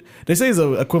budget. They say it's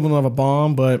the equivalent of a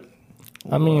bomb, but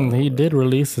I mean, he did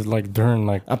release it like during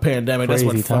like a pandemic. That's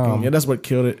what time. That's what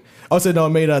killed it. I would say no, it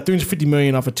made 350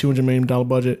 million off a $200 million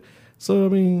budget. So I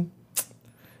mean,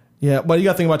 yeah, but you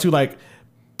got to think about too, like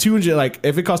 200, like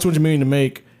if it costs 200 million to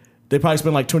make, they probably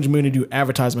spend like 200 million to do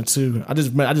advertisement too. I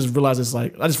just realized it's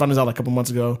like I just found this out like a couple months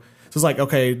ago. So it's like,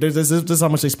 okay, this is how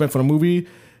much they spent for the movie.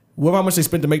 What how much they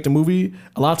spent to make the movie?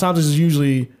 A lot of times this is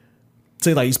usually.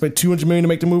 Say like you spent 200 million to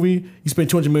make the movie, you spent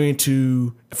 200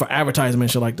 million for advertisement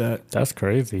and shit like that. That's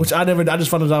crazy. Which I just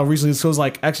found it out recently. So it's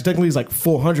like actually technically it's like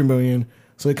 400 million.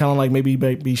 So it kind of like maybe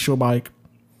be short by like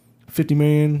 50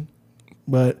 million.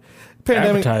 But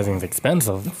pandemic advertising's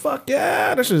expensive. Fuck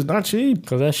yeah, that shit is not cheap.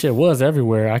 Cause that shit was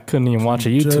everywhere. I couldn't even watch a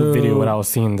YouTube video without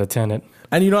seeing the Tenet.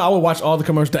 And you know I would watch all the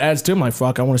commercials, the ads too. I'm like,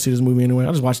 fuck, I want to see this movie anyway. I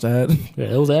just watched that.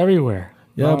 Yeah, it was everywhere.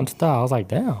 Yeah, non-stop. I was like,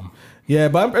 damn. Yeah,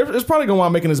 but it's probably gonna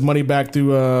want making his money back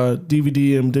through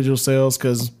DVD and digital sales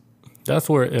because that's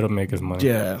where it'll make his money.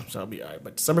 Yeah, so I'll be all right.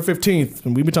 But December 15th,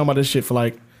 and we've been talking about this shit for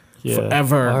like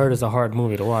forever. I heard it's a hard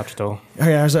movie to watch though.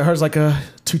 Yeah, I heard it's like a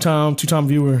two-time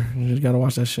viewer. You gotta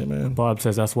watch that shit, man. Bob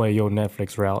says that's why your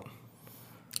Netflix route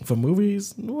for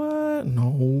movies. What?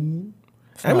 No,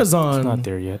 Amazon. It's not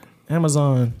there yet.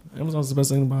 Amazon's the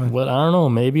best thing to buy. But I don't know.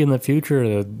 Maybe in the future,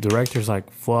 the director's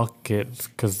like, fuck it.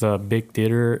 Because the big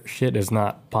theater shit is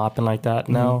not popping like that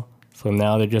now. So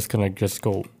now they're just going to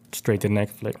go straight to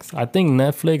Netflix. I think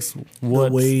Netflix,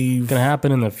 what's going to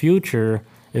happen in the future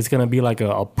is going to be like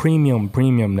a premium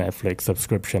Netflix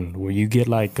subscription where you get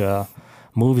like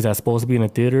movies that's supposed to be in the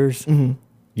theaters. Mm-hmm.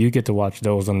 You get to watch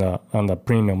those on the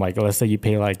premium. Like, let's say you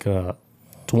pay like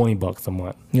 $20 a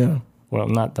month. Yeah. Well,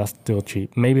 that's still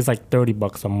cheap. Maybe it's like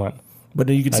 $30 a month. But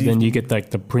then you you get like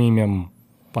the premium,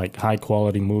 like high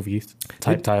quality movies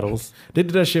type titles. They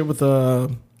did that shit with I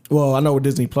know with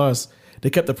Disney Plus, they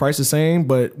kept the price the same,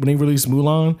 but when they released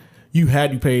Mulan, you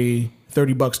had to pay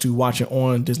 $30 to watch it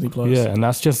on Disney Plus. Yeah, and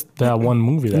that's just that one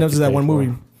movie. And that's just that one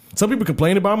movie. Some people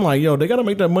complain about it. I'm like, yo, they gotta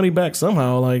make that money back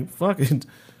somehow. Like, fuck it.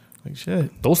 Like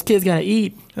shit. Those kids gotta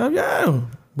eat. Yeah.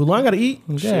 Mulan gotta eat.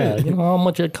 Yeah, shit. You know how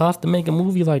much it costs to make a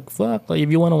movie? Like, fuck. Like, if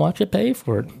you want to watch it, pay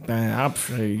for it. Man, I'm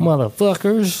sure.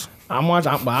 Motherfuckers. I'm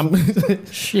watching.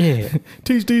 Shit.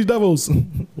 Teach these devils.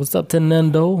 What's up,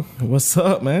 Tenendo? What's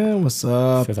up, man? What's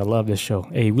up? Because I love this show.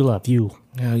 Hey, we love you.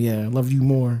 Hell yeah, I love you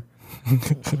more.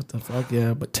 What the fuck?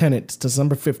 Yeah, but Tenet, it's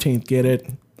December 15th. Get it?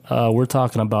 We're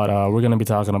going to be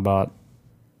talking about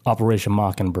Operation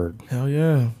Mockingbird. Hell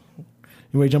yeah.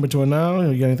 You ready to jump into it now?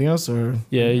 You got anything else? Or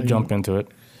yeah, you jump into it.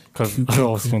 Because I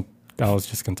was going I was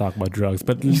just gonna talk about drugs,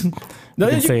 but No,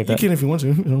 can you, say you that. can if you want to.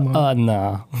 You don't mind.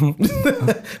 Nah.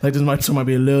 Like this might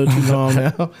be a little too long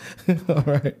now. All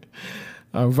right.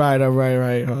 All right.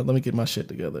 Let me get my shit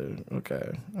together.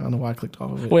 Okay. I don't know why I clicked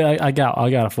off of it. Wait, I got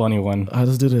a funny one. All right,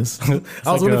 let's do this. I was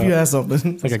like wondering if you had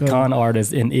something. It's like a con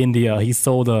artist in India. He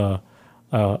sold a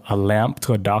lamp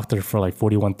to a doctor for like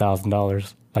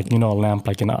 $41,000. Like, a lamp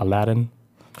like in Aladdin.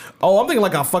 Oh, I'm thinking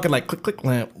like a fucking like click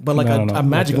lamp, but like a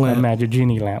magic like lamp. a magic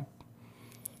genie lamp.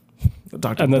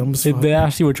 Doctor And Dumb as fuck. they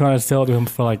actually were trying to sell to him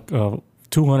for like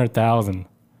 $200,000.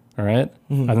 All right,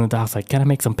 and the doc's like, "Can I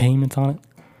make some payments on it?"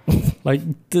 Like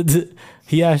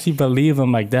he actually believed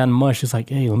him like that much. He's like,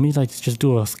 "Hey, let me like just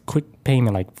do a quick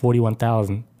payment, like $41,000."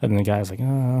 And then the guy's like,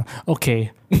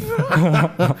 "Okay."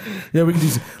 Yeah, we can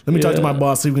just let me talk to my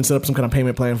boss, see if we can set up some kind of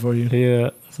payment plan for you. Yeah.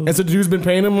 And so the dude's been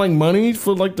paying him like money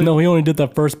for like the No, he only did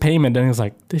that first payment. Then he was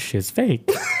like, "This shit's fake,"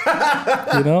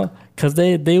 because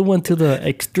they went to the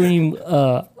extreme.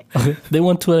 They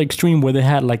went to an extreme where they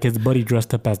had like his buddy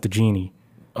dressed up as the genie.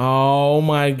 Oh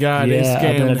my god, they Yeah, scammed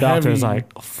and then the doctor's heavy.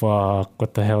 like, "Fuck,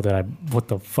 what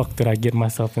the fuck did I get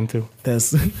myself into?"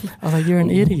 That's I was like, "You're an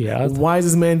idiot." I was, why is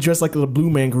this man dressed like the Blue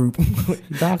Man Group?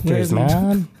 doctors,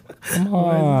 man, come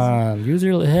on, use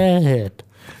your head.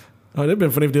 Oh, that'd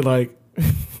been funny if they like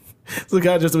so the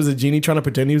guy just was a genie trying to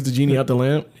pretend he was the genie out the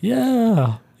lamp.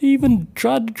 Yeah, he even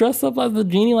tried to dress up as the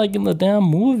genie like in the damn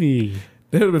movie.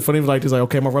 It would have been funny if like he's like,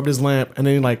 okay, I'm gonna rub this lamp, and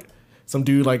then like some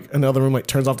dude like in another room like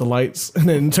turns off the lights and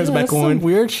then turns it back some on.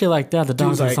 weird shit like that. The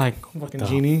Dude's doctor's like, like, "What fucking the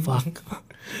genie." fuck?"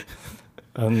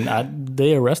 And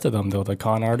they arrested them though, the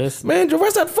con artist. Man,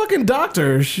 where's that fucking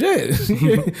doctor? Shit,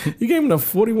 you gave him the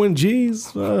 41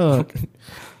 G's. Fuck.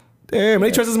 Damn,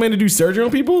 they trust this man to do surgery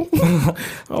on people.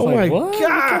 Oh my Like, what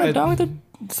kind of god! doctor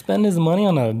spend his money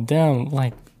on a damn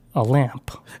like a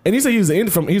lamp? And he said he was an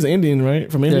Indian, right?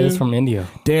 From Yeah, India. it's from India.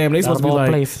 Damn, they Out supposed of to be all like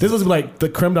places. this supposed to be like the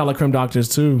creme de la creme doctors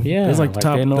too. Yeah, it's like the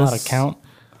top. they know how to that's- count.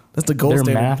 That's the gold Their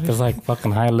standard. math is like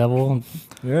fucking high level.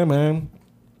 Yeah, man.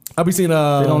 I'll be seeing They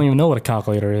don't even know what a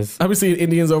calculator is. I've been seeing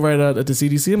Indians over at the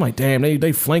CDC. I'm like, damn,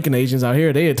 they flanking Asians out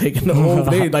here. They are taking the whole,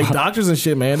 they like doctors and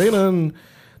shit, man.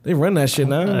 They run that shit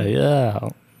now. Yeah,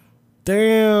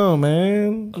 Damn,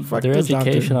 man. Fuck their this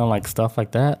education doctor. on like stuff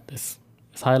like that is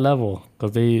high level.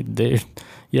 Cause they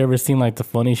you ever seen like the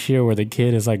funny shit where the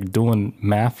kid is like doing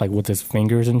math like with his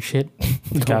fingers and shit,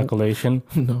 calculation.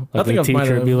 No, Like I think the I might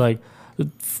teacher would be have. like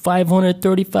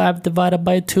 535 divided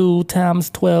by 2 times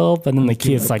 12, and then the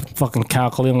kid's like fucking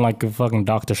calculating like a fucking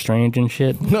Doctor Strange and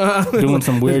shit, doing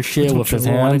some weird shit with his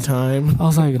One at a hands. time. I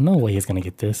was like, no way he's gonna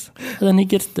get this. And then he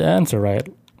gets the answer right.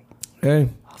 Hey,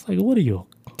 I was like, what are you?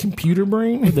 computer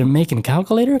brain. They're making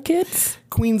calculator kits?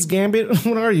 Queen's Gambit.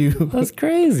 What are you? That's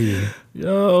crazy.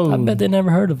 Yo. I bet they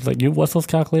never heard of like what's those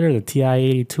calculator, the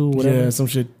TI-82, whatever. Yeah, some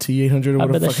shit T800 or I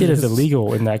whatever. bet that fuck shit it is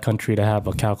illegal in that country to have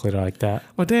a calculator like that.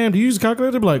 Well, damn, do you use a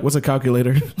calculator? Be like, what's a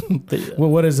calculator? They- Well,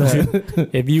 what is that?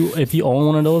 if you own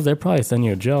one of those, they're probably send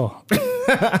you to jail.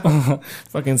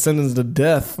 Fucking sentence to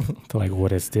death. They're like,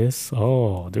 what is this?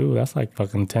 Oh, dude, that's like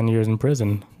fucking 10 years in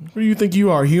prison. Who do you think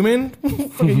you are, human?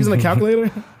 Fucking using a calculator?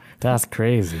 That's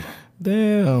crazy.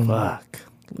 Damn. Fuck.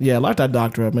 Yeah, lock that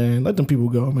doctor up, man. Let them people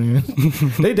go, man.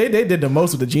 they did the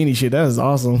most with the genie shit. That is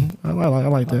awesome. I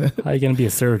like that. How you gonna be a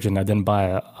surgeon that didn't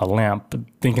buy a lamp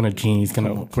thinking a genie's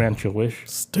gonna grant your wish?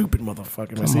 Stupid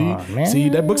motherfucker, man. Come on, man. See,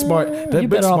 that book smart. That You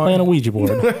book better off playing a smart. Ouija board.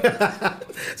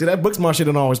 See, that book smart shit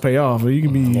don't always pay off. You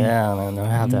can be. Yeah, man,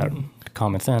 I have that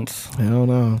common sense, I don't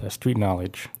know. that street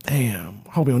knowledge. Damn.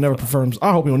 I hope he'll never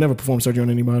perform surgery on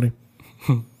anybody.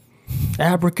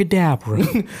 Abracadabra.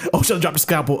 Oh, should have dropped the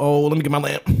scalpel. Oh, let me get my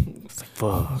lamp.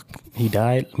 Fuck. He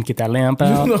died. Let me get that lamp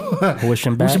out. Wish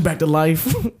him back. Push him back to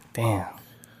life. Damn.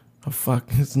 Oh, fuck.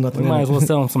 It's nothing. We might in as it. well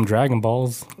sell him some Dragon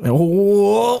Balls.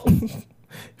 Oh,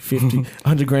 50,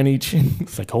 100 grand each.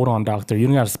 It's like, hold on, doctor. You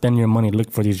don't got to spend your money to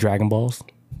look for these Dragon Balls.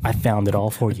 I found it all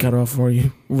for you. Got it off for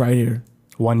you right here,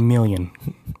 1 million.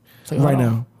 It's like, right hold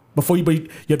on. now. Before you, but you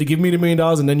have to give me the $1 million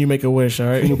and then you make a wish. All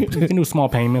right. You can do small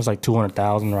payments like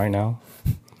 200,000 right now.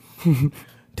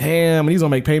 Damn, and he's gonna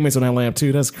make payments on that lamp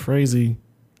too. That's crazy.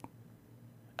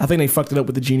 I think they fucked it up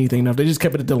with the genie thing. Now, if they just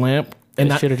kept it at the lamp and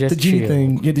They not should've just the genie chilled.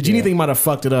 thing. Yeah, the genie Yeah. thing might have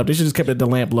fucked it up. They should just kept it at the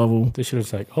lamp level. They should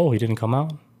have like, oh, he didn't come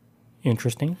out.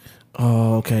 Interesting.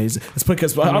 Oh, okay. It's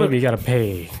because Maybe you got to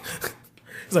pay.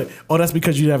 it's like, oh, that's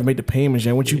because you haven't made the payments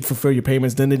yet. Once you fulfill your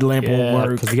payments, then the lamp Yeah, won't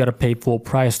work. because you got to pay full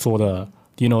price to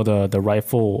the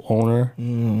rightful owner.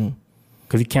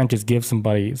 Because you can't just give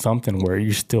somebody something where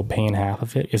you're still paying half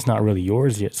of it. It's not really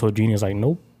yours yet. So Genie's like,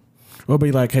 nope. We'll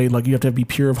be like, hey, like you have to be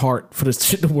pure of heart for this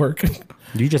shit to work.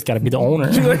 You just got to be the owner.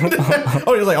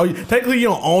 Oh, he's like, oh, technically you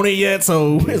don't own it yet,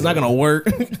 so it's not gonna work.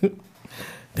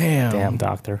 Damn,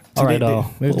 doctor. All right,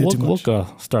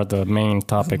 we'll start the main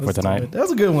topic for tonight. That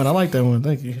was a good one. I like that one.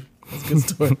 Thank you. That's a good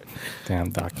story.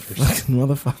 Damn, doctors.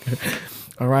 Motherfucker.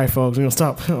 All right, folks, we're gonna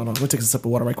stop. Hold on, let me take a sip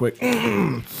of water right quick.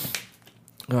 All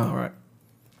right.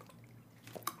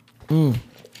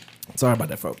 Sorry about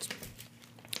that, folks.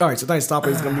 All right, so tonight's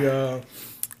topic is gonna be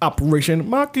Operation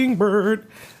Mockingbird.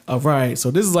 All right,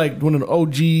 so this is like one of the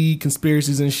OG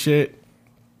conspiracies and shit.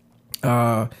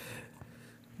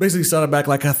 Basically started back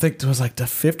like I think it was like the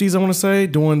 50s, I want to say,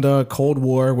 during the Cold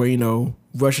War, where, you know,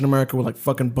 Russia and America were like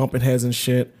fucking bumping heads and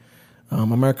shit.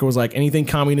 America was like, anything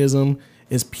communism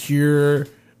is pure,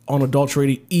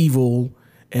 unadulterated evil.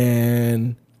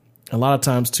 And a lot of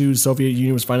times too, the Soviet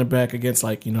Union was fighting back against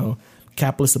like, you know,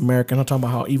 capitalist America. I'm talking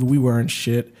about how evil we were and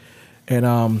shit.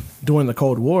 And during the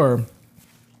Cold War,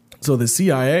 so the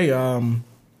CIA,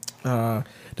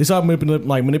 they started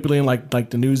manipulating like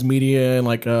the news media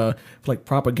and for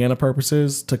propaganda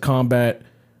purposes to combat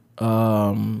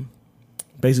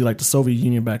basically like the Soviet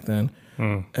Union back then.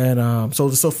 And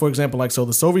so for example, like so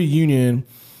the Soviet Union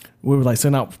would like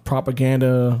send out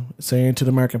propaganda saying to the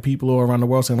American people or around the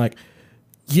world saying like,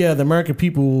 yeah, the American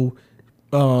people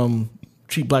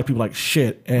treat black people like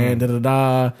shit and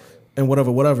and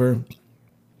whatever.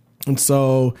 And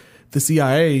so the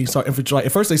CIA started infiltrating.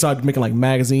 At first, they started making like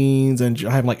magazines and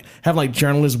having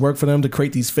journalists work for them to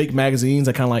create these fake magazines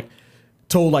that kind of like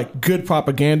told like good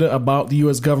propaganda about the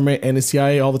U.S. government and the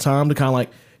CIA all the time to kind of like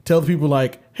tell the people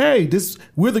like, hey,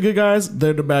 we're the good guys,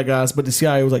 they're the bad guys. But the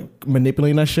CIA was like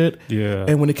manipulating that shit. Yeah.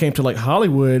 And when it came to like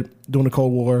Hollywood during the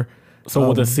Cold War, so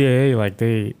with the CIA, like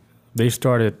they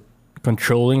started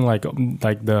controlling like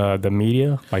the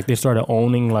media, like they started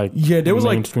owning like there was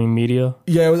mainstream media.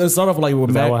 Yeah, it started off like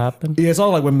with that what happened? Yeah, it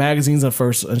started like with magazines at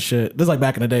first and shit. This is like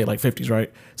back in the day, like 50s,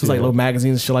 right? So it's like little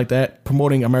magazines and shit like that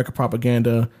promoting American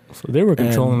propaganda. So they were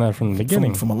controlling that from the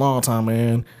beginning, from a long time,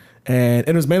 man. And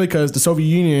it was mainly because the Soviet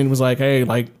Union was like, hey,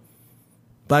 like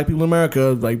black people in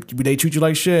America, like they treat you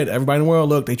like shit. Everybody in the world,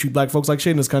 look, they treat black folks like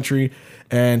shit in this country.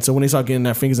 And so when they start getting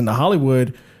their fingers into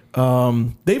Hollywood.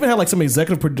 They even had like some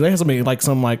executives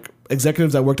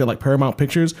that worked at like Paramount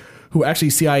Pictures who actually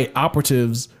CIA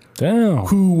operatives. Damn.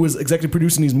 Who was executive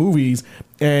producing these movies,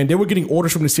 and they were getting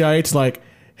orders from the CIA to like,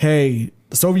 hey,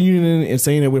 the Soviet Union is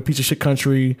saying that we're a piece of shit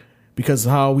country because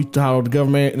how the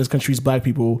government in this country is black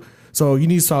people. So you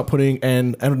need to start putting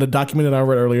and the document that I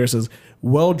read earlier says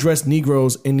well-dressed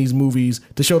Negroes in these movies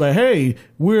to show that, hey,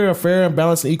 we're a fair and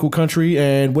balanced and equal country,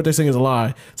 and what they're saying is a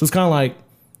lie. So it's kind of like,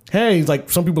 hey, like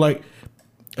some people like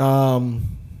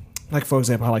for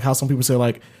example, how some people say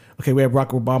like, okay, we have Barack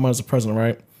Obama as the president,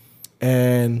 right?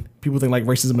 And people think like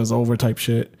racism is over type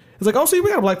shit. It's like, oh, see, we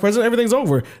got a black president, everything's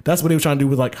over. That's what they were trying to do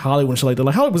with like Hollywood and shit like that.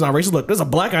 Like Hollywood's not racist. Look, there's a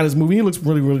black guy in this movie. He looks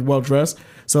really, really well dressed.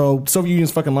 So Soviet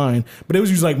Union's fucking lying. But it was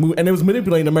used like, and it was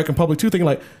manipulating the American public too, thinking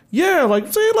like, yeah,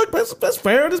 like, see, like that's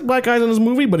fair. This black guy's in this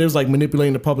movie, but it was like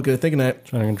manipulating the public into thinking that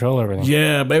trying to control everything.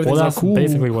 Yeah, but everything's that's not cool.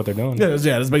 Basically what they're doing. Yeah,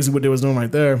 that's basically what they was doing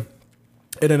right there.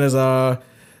 And then there's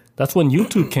that's when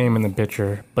YouTube came in the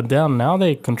picture, but now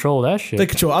they control that shit. They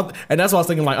control, and that's why I was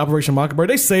thinking like Operation Mockingbird.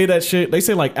 They say that shit. They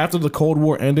say like after the Cold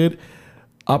War ended,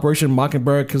 Operation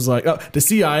Mockingbird, because like the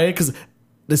CIA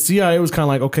was kind of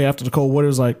like, okay, after the Cold War, it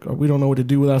was like, we don't know what to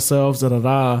do with ourselves,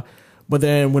 But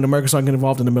then when America started getting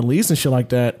involved in the Middle East and shit like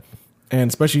that, and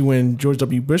especially when George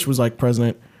W. Bush was like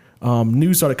president,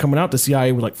 news started coming out the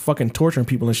CIA was like fucking torturing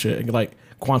people and shit, and like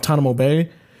Guantanamo Bay.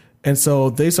 And so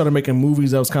they started making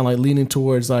movies that was kind of like leaning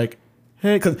towards like,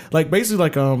 hey, because like basically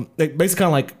kind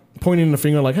of like pointing the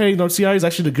finger like, hey, no, CIA is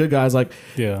actually the good guys. Like,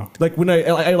 yeah, like when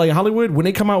they like Hollywood, when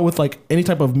they come out with like any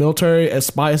type of military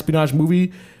spy espionage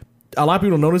movie, a lot of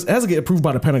people don't notice it has to get approved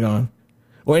by the Pentagon.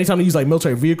 Or anytime they use like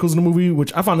military vehicles in the movie,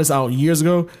 which I found this out years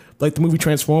ago, like the movie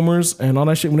Transformers and all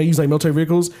that shit, when they use like military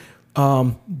vehicles.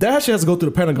 That shit has to go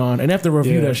through the Pentagon and they have to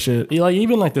review that shit. Like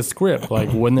even like the script, like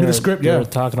when they're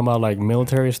talking about like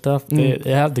military stuff, they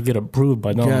have to get approved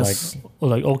by them.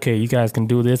 Like okay, you guys can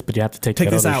do this, but you have to take that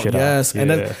this other out. Shit yes,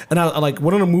 out. And I like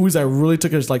one of the movies that really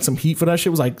took us like some heat for that shit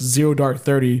was like Zero Dark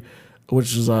 30,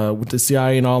 which is with the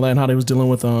CIA and all that, and how they was dealing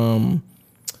with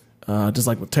just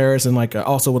like with terrorists and like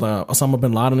also with Osama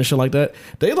bin Laden and shit like that.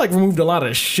 They like removed a lot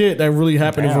of shit that really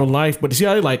happened in real life, but the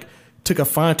CIA like took a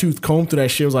fine tooth comb through that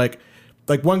shit. It was like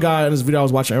one guy in this video I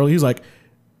was watching earlier, he was like,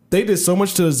 they did so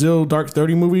much to the Zero Dark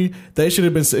 30 movie that it should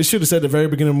have said at the very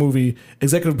beginning of the movie,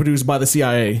 executive produced by the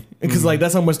CIA. Because like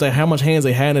that's how much hands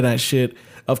they had in that shit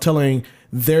of telling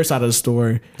their side of the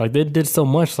story. Like they did so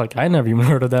much. Like I never even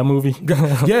heard of that movie.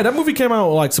 Yeah, that movie came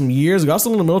out like some years ago. I was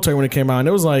still in the military when it came out, and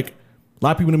it was like a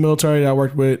lot of people in the military that I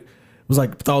worked with was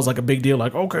like thought it was like a big deal.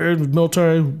 Like, okay,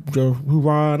 military,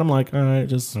 hoorah! And I'm like, all right,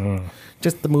 just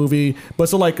the movie. But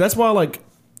so like that's why like,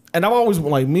 and I've always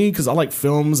like me because I like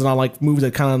films and I like movies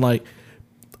that kind of like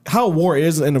how war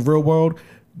is in the real world.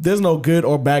 There's no good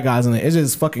or bad guys in it. It's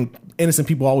just fucking innocent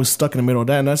people always stuck in the middle of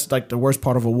that, and that's like the worst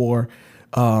part of a war.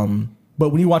 But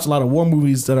when you watch a lot of war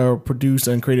movies that are produced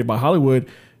and created by Hollywood,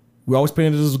 we always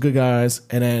paint it as good guys,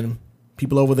 and then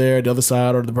people over there, the other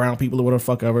side, or the brown people or whatever the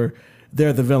fuck ever,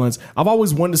 they're the villains. I've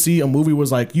always wanted to see a movie where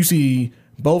it's like you see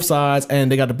both sides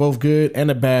and they got the both good and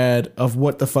the bad of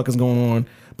what the fuck is going on,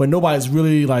 but nobody's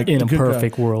really like in a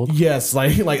perfect world. Yes,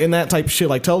 like in that type of shit.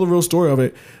 Like tell the real story of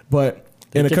it, but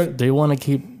they want to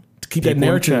keep that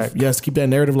narrative. Yes, keep that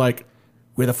narrative like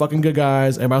we're the fucking good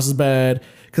guys, everybody else is bad.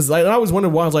 Because like, I always wondered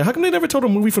why I was like, how come they never told a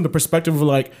movie from the perspective of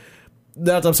like,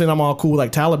 that's I'm saying I'm all cool with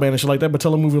like Taliban and shit like that, but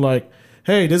tell a movie like,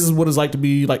 hey, this is what it's like to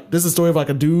be like, this is a story of like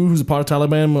a dude who's a part of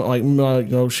Taliban, like you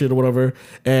know, shit or whatever,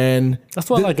 and that's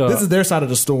why this is their side of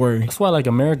the story. That's why like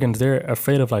Americans, they're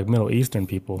afraid of like Middle Eastern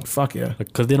people. Fuck yeah,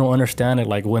 because they don't understand it.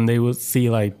 Like when they would see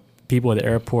like people at the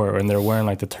airport and they're wearing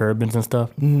like the turbans and stuff,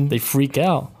 they freak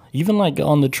out. Even like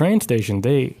on the train station,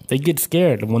 they get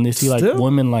scared when they see like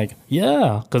women like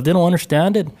because they don't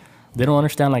understand it. They don't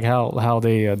understand like how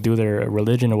they do their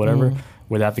religion or whatever,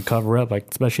 where they have to cover up, like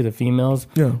especially the females.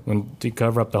 Yeah, when they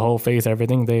cover up the whole face,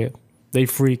 everything, they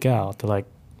freak out.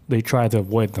 They try to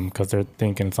avoid them because they're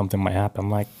thinking something might happen.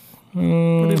 Like,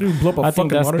 I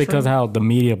think that's because how the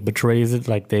media betrays it.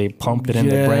 Like they pump it in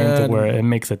their brain to where it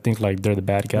makes it think like they're the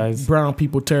bad guys. Brown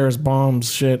people, terrorist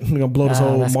bombs, shit. They're gonna blow this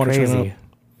whole water train up.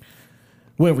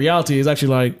 When in reality, it's actually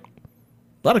like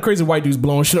a lot of crazy white dudes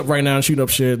blowing shit up right now and shooting up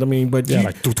shit. I mean, but yeah,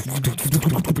 like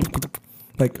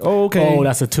oh, okay. Oh,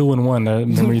 that's a 2-in-1.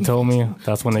 Remember you told me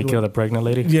that's when they killed a pregnant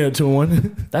lady. Yeah,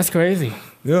 2-in-1. That's crazy.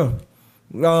 Yeah.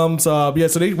 So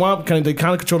they want they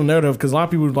kind of control the narrative because a lot of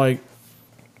people like.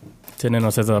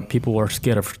 Teneno says people are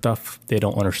scared of stuff they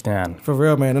don't understand. For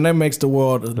real, man, and that makes the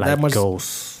world like that much.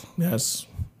 Ghosts. Yes.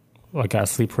 I got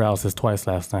sleep paralysis twice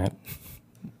last night.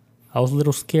 I was a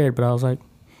little scared, but I was like,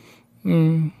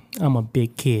 I'm a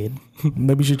big kid.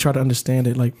 Maybe you should try to understand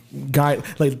it. Like, guide,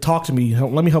 like, talk to me.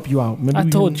 Let me help you out. Maybe I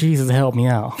told Jesus to help me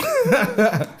out.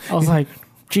 I was like,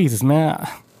 Jesus, man,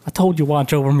 I told you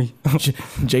watch over me.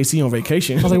 JC on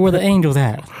vacation. I was like, where the angels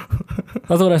at?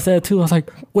 That's what I said too. I was like,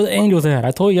 where the angels at?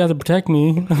 I told you guys to protect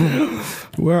me.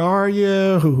 Where are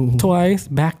you? Twice.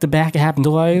 Back to back. It happened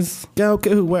twice.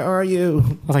 Goku, where are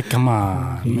you? I was like, come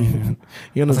on, man.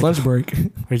 You're on his lunch break.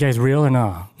 Are you guys real or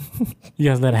not? You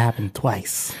guys let it happen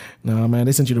twice. No, man.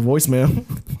 They sent you the voicemail.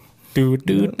 Do.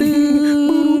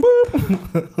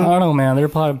 I don't know, man. They're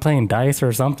probably playing dice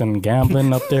or something,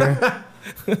 gambling up there.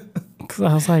 Cause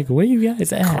I was like, where you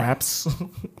guys at? Craps.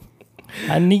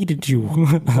 I needed you.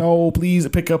 Oh, please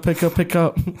pick up. I was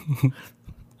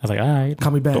like, all right.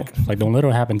 Call me back. Don't let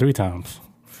it happen 3 times.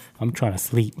 I'm trying to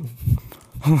sleep.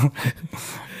 All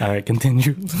right,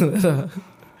 continue.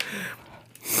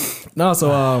 No,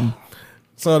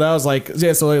 so that was like,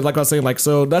 yeah, so like I was saying, like,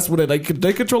 so that's what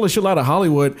they control a shit lot of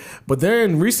Hollywood. But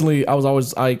then recently, I was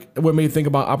always like, what made me think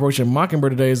about Operation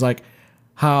Mockingbird today is like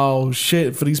how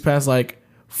shit for these past like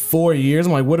 4 years.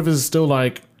 I'm like, what if it's still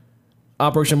like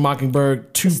Operation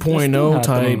Mockingbird 2.0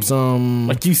 types?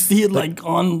 Like you see it like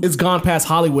on. It's gone past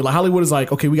Hollywood. Like Hollywood is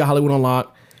like, okay, we got Hollywood on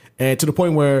lock, and to the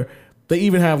point where they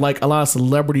even have like a lot of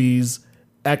celebrities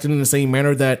acting in the same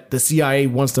manner that the CIA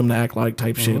wants them to act like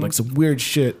type shit. Like some weird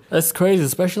shit. That's crazy,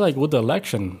 especially like with the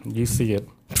election. You see it.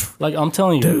 Like I'm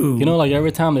telling you, dude. You know, like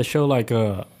every time they show like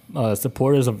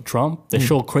supporters of Trump, they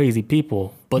show crazy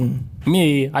people. But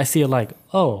me, I see it like,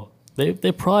 oh,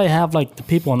 they probably have like the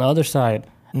people on the other side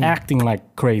acting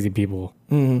like crazy people.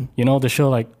 You know, they show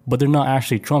like, but they're not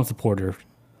actually Trump supporters.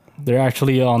 They're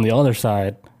actually on the other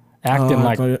side acting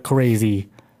like crazy.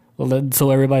 So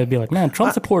everybody be like, man,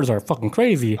 Trump supporters are fucking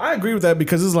crazy. I agree with that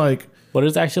because it's like... But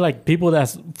it's actually like people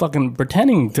that's fucking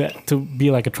pretending to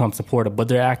be like a Trump supporter, but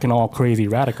they're acting all crazy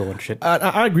radical and shit.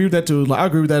 I agree with that too. Like, I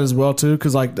agree with that as well too,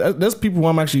 because like there's people who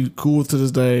I'm actually cool with to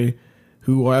this day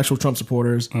who are actual Trump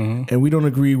supporters, and we don't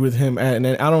agree with him, and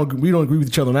we don't agree with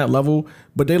each other on that level.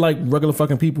 But they like regular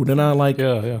fucking people. They're not like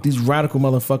these radical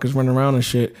motherfuckers running around and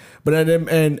shit. But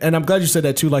and I'm glad you said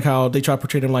that too. Like how they try to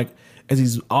portray them like as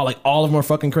these all of them are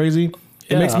fucking crazy.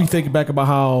 It makes me think back about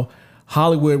how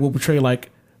Hollywood will portray like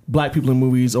black people in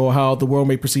movies, or how the world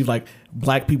may perceive like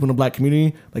black people in the black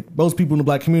community. Like most people in the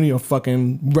black community are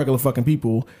fucking regular fucking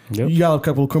people. Yep. You got a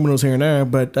couple of criminals here and there,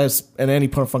 but that's in any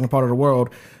fucking part of the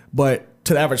world. But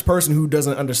to the average person who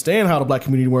doesn't understand how the black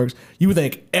community works, you would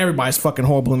think everybody's fucking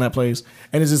horrible in that place.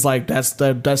 And it's just like that's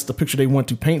the picture they want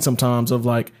to paint sometimes of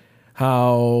like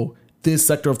how this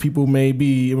sector of people may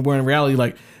be, where in reality,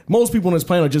 like most people on this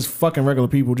planet are just fucking regular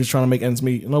people just trying to make ends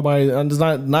meet. Nobody,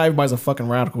 not everybody's a fucking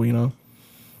radical, you know.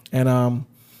 And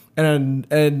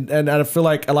I feel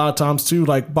like a lot of times too,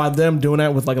 like by them doing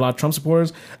that with like a lot of Trump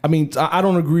supporters, I mean, I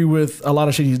don't agree with a lot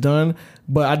of shit he's done,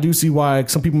 but I do see why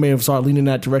some people may have started leaning in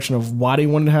that direction of why they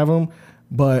wanted to have him.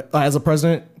 But as a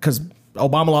president, because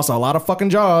Obama lost a lot of fucking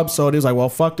jobs, so it is like, well,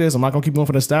 fuck this. I'm not gonna keep going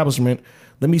for the establishment.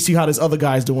 Let me see how this other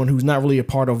guy's doing, who's not really a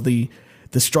part of the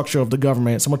structure of the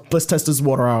government. So let's test this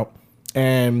water out.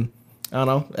 And I don't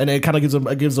know. And it kind of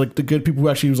gives like the good people who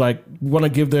actually was like want to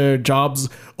give their jobs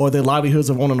or their livelihoods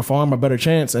of owning a farm a better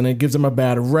chance, and it gives them a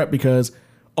bad rep because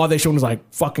all they showing is like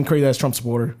fucking crazy ass Trump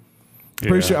supporter.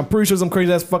 I'm pretty sure some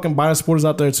crazy ass fucking Biden supporters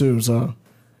out there too. So,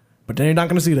 but they're not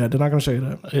gonna see that. They're not gonna show you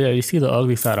that. Yeah, you see the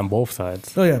ugly side on both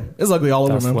sides. Oh yeah, it's ugly all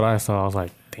over. That's man. what I saw. I was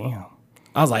like, damn.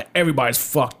 I was like, everybody's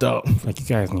fucked up. Like, you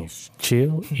guys need to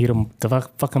chill, eat the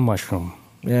fucking mushroom.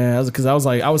 Yeah, because I was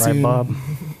right, seeing Bob?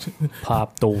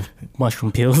 Pop those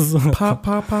mushroom pills. pop.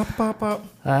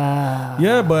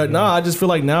 Yeah, but no, I just feel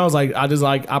like now it's like I just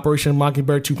like Operation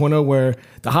Mockingbird 2.0, where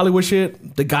the Hollywood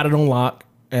shit, they got it on lock,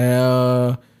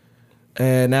 and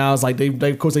now it's like they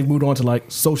of course they moved on to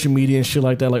like social media and shit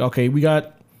like that. Like, okay, we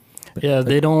got. Yeah,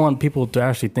 they don't want people to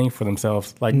actually think for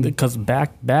themselves. Like, because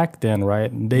back then, right,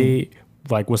 they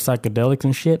like with psychedelics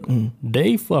and shit,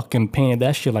 they fucking painted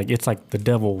that shit like it's like the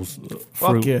devil's fruit.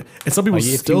 Fuck yeah. And some people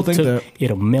Like, still think that.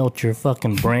 It'll melt your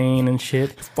fucking brain and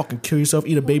shit. Fucking kill yourself,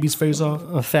 eat a baby's face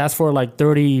off. Fast forward like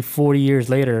 30, 40 years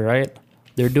later, right?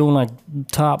 They're doing like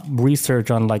top research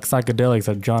on like psychedelics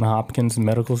at Johns Hopkins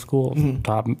Medical School,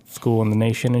 top school in the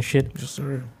nation and shit. Yes,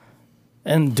 sir.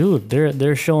 And dude,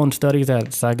 they're showing studies that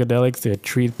psychedelics that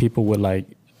treat people with like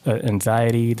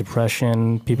anxiety,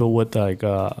 depression, people with like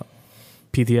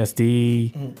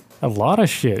PTSD, a lot of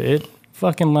shit. It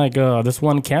fucking like this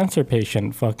one cancer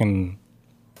patient fucking.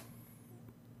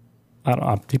 I don't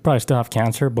know, he probably still have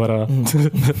cancer, but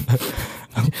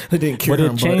They didn't cure but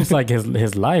him. it changed like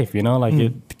his life, you know, like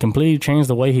it completely changed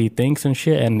the way he thinks and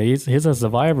shit. And he's a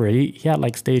survivor. He had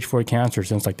like stage 4 cancer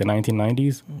since like the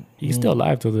 1990s. He's still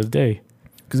alive to this day.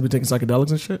 Because he's been taking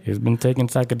psychedelics and shit? He's been taking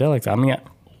psychedelics. I mean,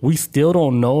 we still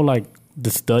don't know like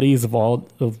the studies of all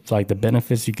of like the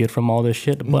benefits you get from all this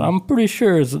shit, but I'm pretty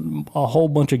sure it's a whole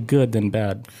bunch of good than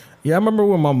bad. Yeah, I remember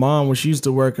when my mom, when she used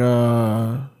to work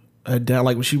at down,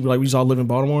 like when we used to all live in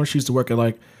Baltimore, she used to work at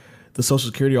like the Social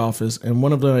Security office, and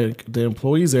one of the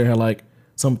employees there had like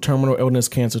some terminal illness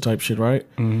cancer type shit, right?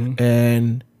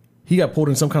 And he got pulled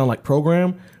in some kind of like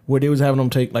program where they was having him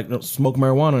take like smoke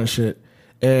marijuana and shit,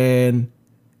 and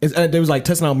they was like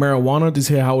testing out marijuana to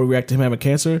see how it would react to him having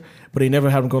cancer, but they never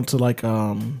had him go into like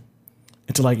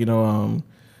into like, you know,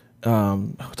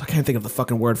 I can't think of the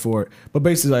fucking word for it, but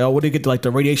basically like, what they get to, like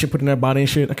the radiation put in their body and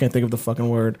shit. I can't think of the fucking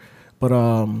word, but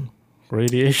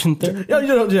Radiation therapy? yeah,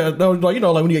 like, you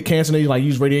know, like when you get cancer, they like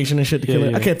use radiation and shit to kill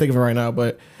it. Yeah. I can't think of it right now,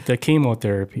 but The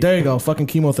chemotherapy. there you go, fucking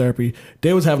chemotherapy.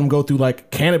 They was having him go through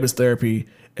like cannabis therapy,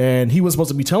 and he was supposed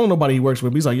to be telling nobody he works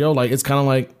with. But he's like, yo, like it's kind of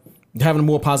like having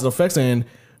more positive effects, and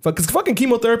because fucking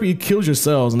chemotherapy kills your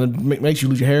cells and it makes you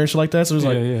lose your hair and shit like that. So it's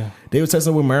like they was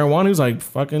testing with marijuana. He was like,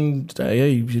 fucking,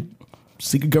 hey, you should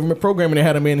seek a government program, and they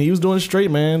had him in. He was doing it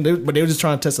straight, man. But they were just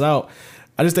trying to test it out.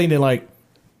 I just think that like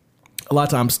a lot of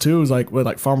times too is like with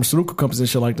like pharmaceutical companies and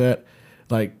shit like that,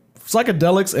 like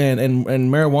psychedelics and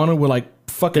marijuana would like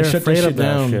fucking They're shut that afraid shit of that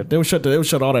down. shit. They would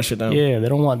shut all that shit down. Yeah, they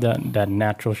don't want that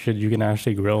natural shit you can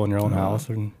actually grow in your own house.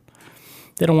 And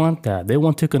they don't want that. They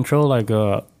want to control like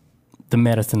the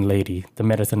medicine lady, the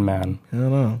medicine man. I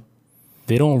don't know.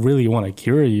 They don't really want to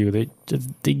cure you.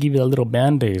 They give you a little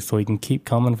band-aid so you can keep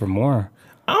coming for more.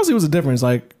 I don't see what's the difference.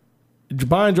 Like you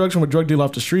buying drugs from a drug dealer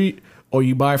off the street, or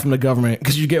you buy from the government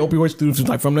because you get opioids through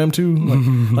like from them too.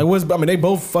 Like what's? I mean, they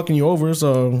both fucking you over.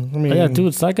 So I mean, Yeah,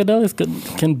 dude,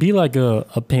 psychedelics can be like a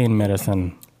pain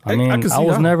medicine. I mean, can see I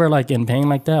was how. never like in pain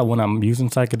like that when I'm using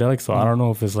psychedelics, so I don't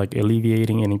know if it's like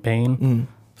alleviating any pain.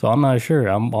 So I'm not sure.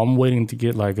 I'm waiting to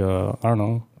get like I don't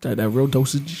know, that real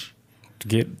dosage. to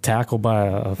get tackled by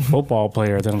a football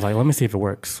player. Then I'm like, let me see if it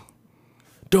works.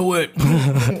 Do it.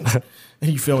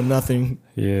 And you feel nothing.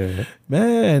 Yeah.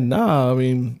 Man, nah, I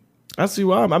mean, I see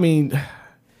why. I mean,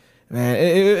 man,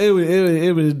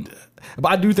 it would.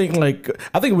 But I do think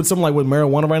I think with something like with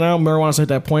marijuana right now, marijuana's at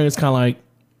that point. It's kind of like,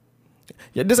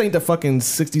 yeah, this ain't the fucking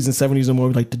 60s and 70s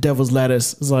anymore. Like the devil's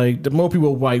lettuce. It's like the more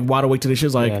people like wide awake to this shit.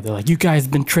 It's like, Yeah, they're like, you guys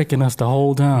been tricking us the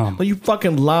whole time. like you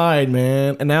fucking lied,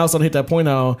 man. And now it's starting to hit that point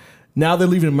now. Now they're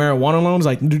leaving marijuana alone. It's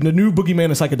like the new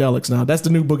boogeyman is psychedelics now. That's the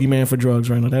new boogeyman for drugs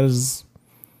right now. That is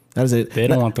it. They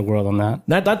don't want the world on that.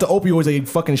 Not the opioids they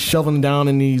fucking shoving down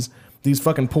in these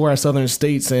fucking poor ass southern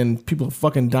states, and people are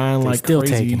fucking dying like still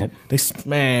crazy. taking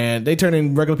it. They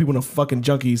turning regular people into fucking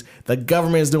junkies. The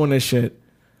government is doing this shit.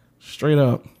 Straight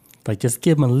up. Like, just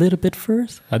give them a little bit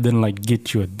first. I didn't like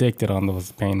get you addicted on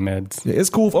those pain meds. Yeah, it's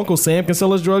cool if Uncle Sam can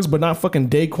sell his drugs, but not fucking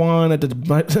Daquan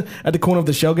at the corner of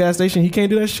the Shell gas station. He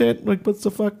can't do that shit. Like, what the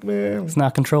fuck, man? It's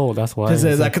not controlled. That's why. It's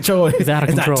not control. It's out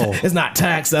of control. It's not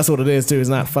tax. That's what it is too. It's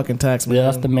not fucking tax, man. Yeah,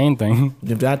 that's the main thing.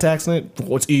 If they're not taxing it,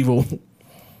 what's evil?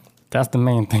 That's the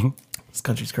main thing. This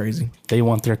country's crazy. They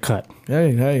want their cut.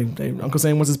 Hey, Uncle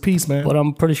Sam wants his piece, man. But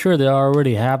I'm pretty sure they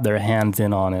already have their hands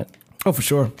in on it. Oh, for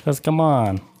sure. Because come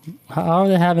on. How are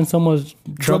they having so much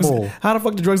trouble? How the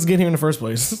fuck did drugs get here in the first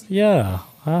place? Yeah.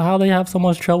 How they have so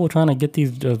much trouble trying to get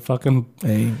these fucking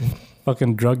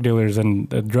drug dealers and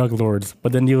drug lords.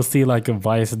 But then you'll see like a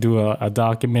Vice do a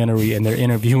documentary and they're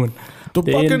interviewing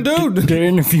They're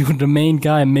interviewing the main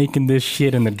guy making this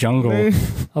shit in the jungle. I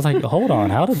was like, hold on,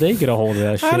 how did they get a hold of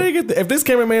that shit? How did they get there? If this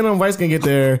cameraman on Vice can get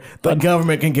there, the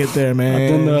government can get there,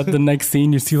 man. Then the next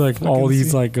scene you see like all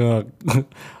these like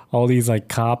all these like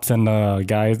cops and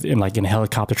guys in a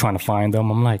helicopter trying to find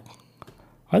them. I'm like,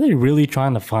 are they really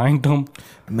trying to find them?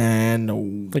 Man, no.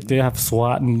 Like they have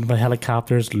SWAT and the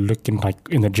helicopters looking like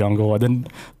in the jungle. And then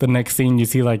the next scene you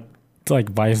see like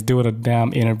Vice doing a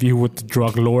damn interview with the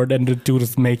drug lord, and the dude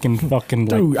is making fucking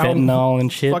fentanyl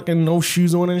and shit. Fucking no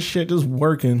shoes on and shit, just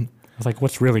working. I was like,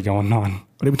 what's really going on?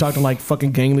 But they be talking to like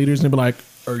fucking gang leaders and they be like,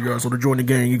 oh yeah, so to join the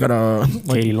gang, you gotta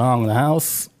Katie Long in the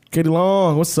house. Katie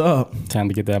Long, what's up? Time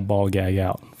to get that ball gag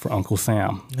out for Uncle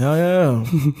Sam. Hell yeah.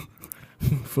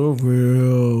 For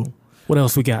real. What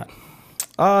else we got?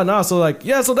 So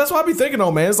that's what I be thinking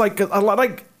on, man. It's like a lot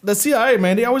like the CIA,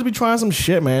 man. They always be trying some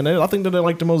shit, man. I think that they're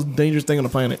like the most dangerous thing on the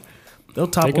planet.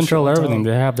 They control everything.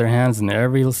 They have their hands in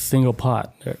every single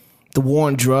pot. The war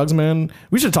on drugs, man.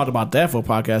 We should have talked about that for a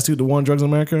podcast too. The war on drugs in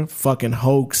America, fucking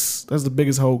hoax. That's the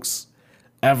biggest hoax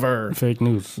ever. Fake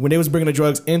news. When they was bringing the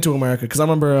drugs into America, because I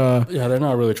remember. They're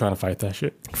not really trying to fight that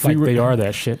shit. They are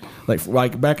that shit.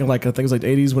 Like back in I think it was like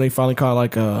the 80s when they finally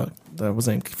caught what's his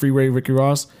name, Freeway Ricky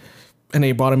Ross, and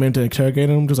they brought him in to interrogate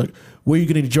him. Just like, where are you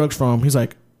getting the drugs from? He's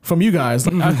like, from you guys.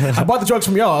 Like, I bought the drugs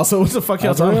from y'all. So what the fuck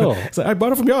y'all talking about? It's like, I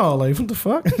bought it from y'all. Like, what the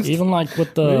fuck? Even like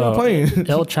with the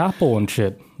El Chapo and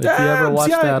shit. If you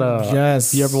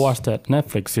ever watched that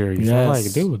Netflix series, yes.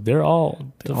 Like, dude,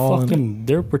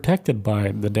 they're protected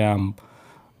by the damn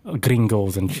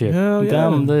gringos and shit. Hell yeah.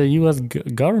 Damn, the U.S.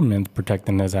 government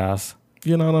protecting his ass.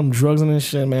 You know, them drugs and this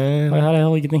shit, man. Like, how the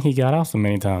hell do you think he got out so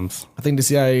many times? I think the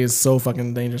CIA is so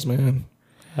fucking dangerous, man.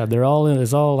 Yeah, they all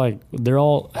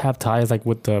have ties like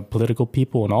with the political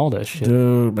people and all that shit.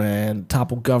 Dude, man,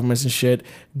 topple governments and shit.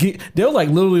 They'll like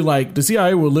literally like the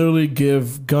CIA will literally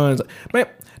give guns. Man,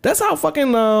 that's how fucking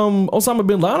Osama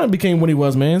bin Laden became what he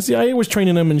was, man. CIA was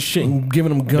training them and shit and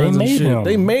giving them guns and shit.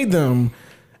 They made them.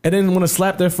 And then want to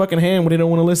slap their fucking hand when they don't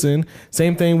want to listen.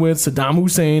 Same thing with Saddam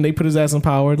Hussein. They put his ass in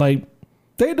power. Like,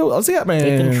 they do. I'll see that, man.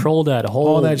 They control that whole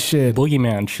all that shit.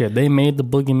 Boogeyman shit. They made the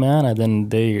boogeyman and then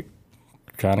they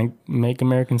trying to make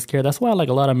Americans scared. That's why like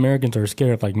a lot of Americans are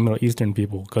scared of like Middle Eastern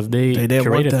people because they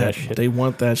created that shit. They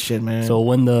want that shit, man. So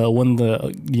when they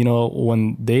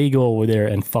go over there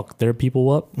and fuck their people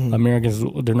up, Americans,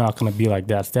 they're not gonna be like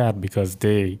that sad because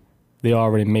they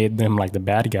already made them like the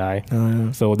bad guy.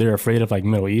 So they're afraid of like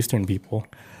Middle Eastern people.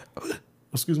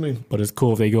 Excuse me. But it's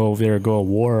cool if they go over there, go to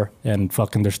war and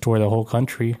fucking destroy the whole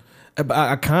country.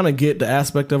 I kind of get the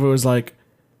aspect of it was like,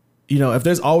 you know, if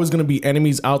there's always going to be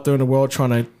enemies out there in the world trying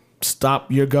to stop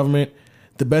your government,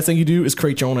 the best thing you do is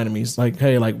create your own enemies. Like,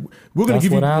 hey, like we're going to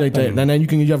give you like that, and then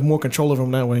you have more control of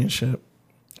them that way and shit.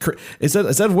 Instead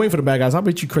of waiting for the bad guys, how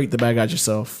about you create the bad guys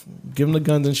yourself? Give them the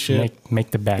guns and shit.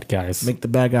 Make the bad guys. Make the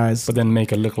bad guys. But then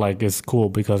make it look like it's cool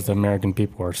because the American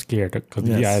people are scared because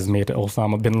the guys made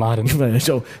Osama bin Laden.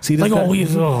 So see, like,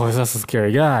 that's a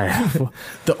scary guy.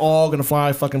 They're all gonna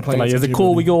fly fucking planes. Like, is it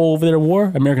cool we go over there to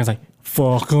war? Americans like,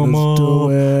 fuck them up,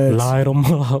 light them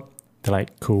up. They're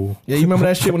like, cool. Yeah, you remember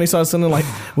that shit when they started sending like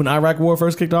when Iraq war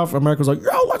first kicked off? America was like,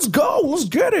 yo, let's go, let's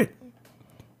get it.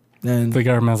 And the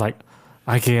government's like,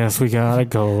 I guess we gotta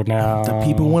go now. The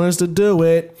people want us to do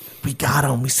it. We got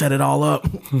them. We set it all up.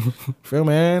 Feel,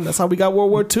 man? That's how we got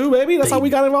World War II, baby. That's how we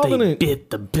got involved in it. They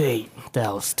bit the bait.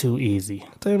 That was too easy.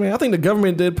 Tell you, man, I think the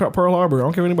government did Pearl Harbor. I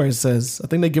don't care what anybody says. I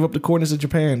think they give up the coordinates to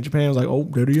Japan. Japan was like, oh,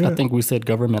 there you are. I think we said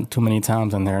government too many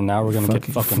times in there. Now we're gonna get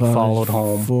fucking followed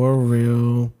home. For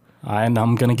real. And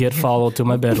I'm gonna get followed to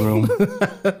my bedroom.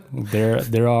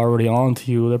 They're already on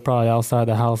to you. They're probably outside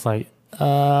the house like,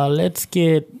 let's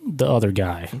get the other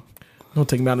guy. Don't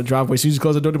take him out in the driveway. So you just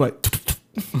close the door, they're like,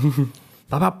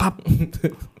 pop, pop, pop.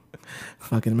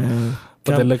 Fucking man.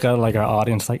 But they look at like our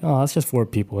audience like, oh, that's just 4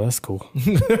 people. That's cool.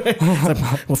 Like,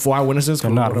 well, 4 eyewitnesses. They're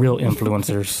cool, not whatever. real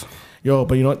influencers. Yo,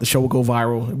 but you know what? The show will go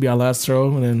viral. It'll be our last show,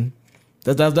 and then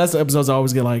that's the episodes I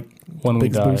always get like When we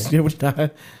die. boost. Yeah, we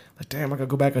die. Like, damn, I gotta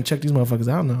go back and check these motherfuckers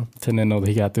out now. To then know that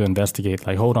he got to investigate.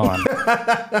 Like, hold on.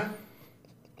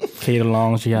 Kate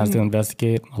along, she has to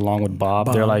investigate along with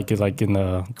Bob. They're like in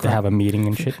the they have a meeting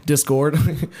and shit. Discord.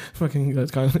 Fucking that's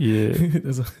kind of Yeah.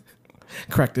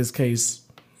 Crack this case.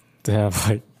 They have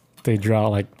like they draw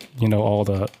like, you know, all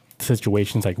the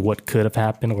situations like what could have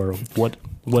happened or what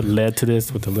led to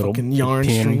this with the little Fucking yarn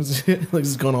pin. strings. Like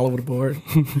it's going all over the board.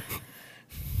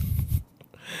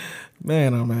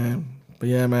 Man, oh man. But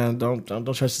yeah, man, don't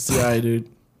trust the CIA, dude.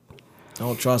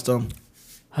 Don't trust them.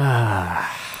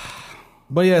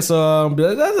 But yeah, so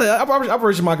that's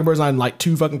Operation Mockingbird's not like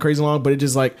too fucking crazy long, but it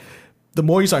just like the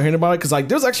more you start hearing about it, because like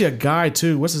there's actually a guy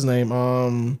too. What's his name?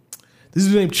 This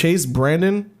is his name Chase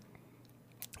Brandon.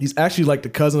 He's actually like the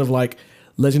cousin of like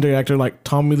legendary actor like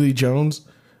Tommy Lee Jones.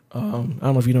 I don't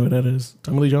know if you know who that is.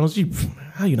 Tommy Lee Jones.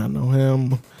 How you not know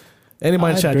him?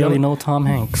 Anybody in I chat? barely know Tom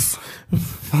Hanks.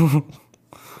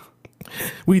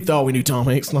 We thought we knew Tom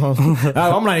Hanks. No,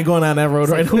 I'm not even going down that road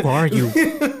right now. Who are you?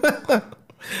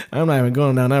 I'm not even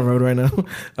going down that road right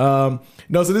now.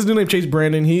 No, so this dude named Chase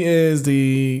Brandon, he is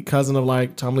the cousin of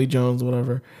like Tom Lee Jones,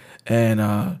 whatever,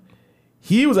 and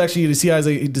he was actually the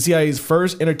CIA's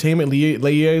first entertainment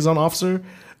liaison officer,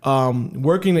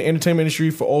 working in the entertainment industry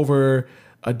for over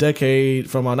a decade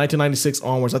from 1996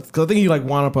 onwards. Because I think he like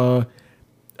wound up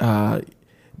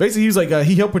basically he was like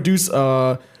he helped produce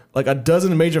like a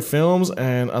dozen major films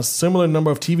and a similar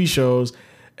number of TV shows.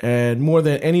 And more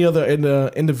than any other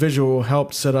individual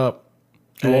helped set up.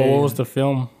 What was the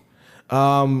film?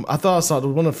 I thought I saw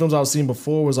one of the films I was seeing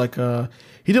before was like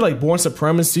he did like Born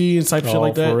Supremacy and type shit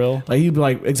like that. For real? Like he'd be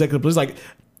like executive producer. Like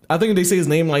I think they say his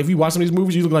name. Like if you watch some of these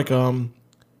movies, you look like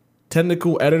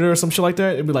technical editor or some shit like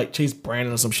that. It'd be like Chase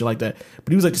Brandon or some shit like that.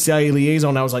 But he was like the CIA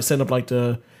liaison that was like setting up like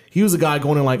he was the guy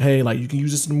going in like, hey, like you can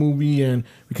use this in the movie and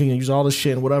we can use all this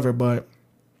shit and whatever, but.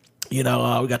 You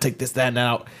know, we gotta take this, that, and that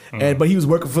out. But he was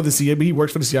working for the CIA. But he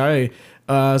works for the CIA.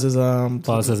 It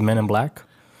says Men in Black.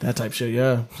 That type shit,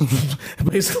 yeah.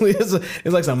 Basically, it's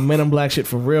like some Men in Black shit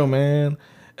for real, man.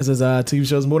 It says TV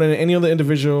shows more than any other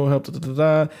individual helped.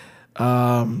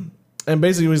 And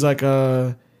basically, he's like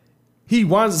he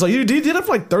wants. So he did it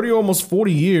for like 30, almost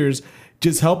 40 years,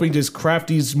 just helping just craft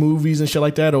these movies and shit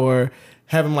like that, or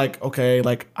having like okay,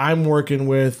 like I'm working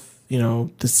with. You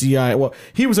know, the CIA. Well,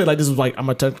 he would say like this was like I'm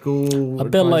a technical. I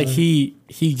bet like he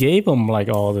gave them like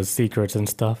all the secrets and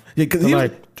stuff. Yeah, because he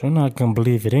like they're not gonna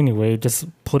believe it anyway. Just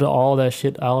put all that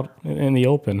shit out in the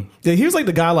open. Yeah, he was like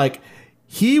the guy. Like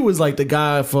he was like the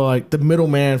guy for like the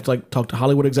middleman to like talk to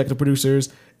Hollywood executive producers,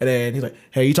 and then he's like,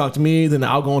 "Hey, you talk to me, then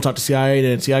I'll go and talk to CIA.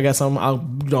 Then CIA got something. I'll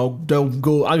don't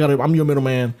go. I'm your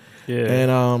middleman."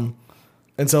 Yeah,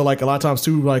 and so like a lot of times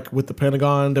too, like with the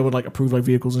Pentagon, they would like approve like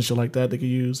vehicles and shit like that they could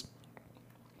use.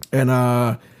 And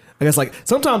I guess like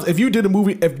sometimes if you did a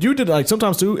movie that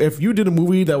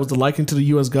was the liking to the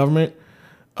U.S. government,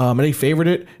 and they favored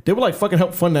it, they would like fucking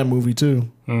help fund that movie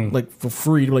too, like for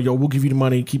free. They're like, yo, we'll give you the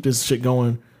money, keep this shit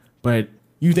going. But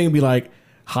you think it'd be like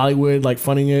Hollywood like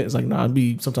funding it? It's like nah, it'd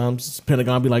be sometimes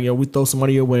Pentagon be like, yo, we throw some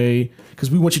money away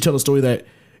because we want you to tell the story that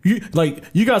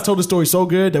you guys told the story so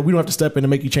good that we don't have to step in and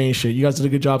make you change shit. You guys did a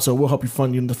good job, so we'll help you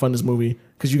fund this movie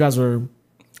because you guys are.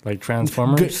 Like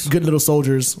Transformers? Good little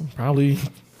soldiers, probably.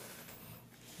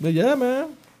 But yeah,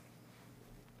 man.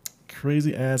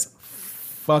 Crazy ass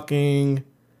fucking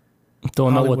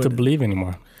Don't know what to Hollywood. believe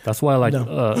anymore. That's why like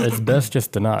it's best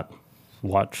just to not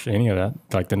watch any of that.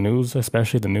 Like the news,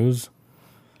 especially the news.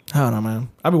 I don't know, man.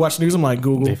 I be watching news, I'm like,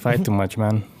 Google. They fight too much,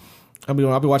 man. I'll be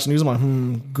watching news, I'm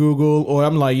like, Google. Or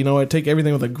I'm like, you know what, take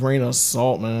everything with a grain of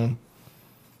salt, man.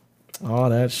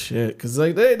 All that shit, cause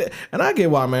like and I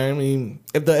get why, man. I mean,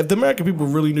 if the American people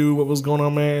really knew what was going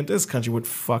on, man, this country would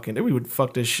we would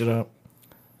fuck this shit up.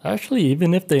 Actually,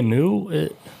 even if they knew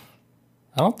it,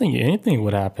 I don't think anything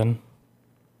would happen.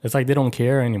 It's like they don't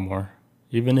care anymore.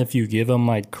 Even if you give them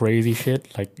like crazy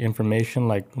shit, like information,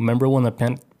 like remember when the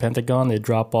Pentagon they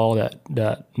drop all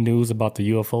that news about the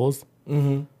UFOs?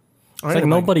 Mm-hmm. It's like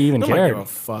nobody even cared. Give a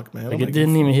fuck, man. Like it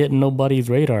didn't even hit nobody's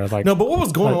radar. Like no, but what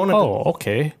was going on?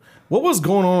 Okay. What was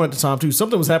going on at the time too?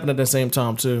 Something was happening at the same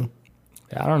time too.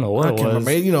 I don't know what I it can't was.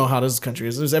 remember. You know how this country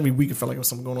is. There's every week it felt like there was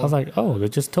something going I on. was like, oh, they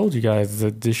just told you guys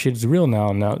that this shit's real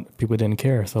now. Now people didn't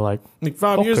care. So like, Like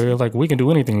 5 years. okay, like we can do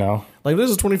anything now. Like this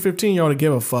is 2015. Y'all to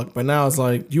give a fuck, but now it's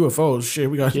like UFOs. Shit,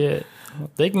 we got. Yeah,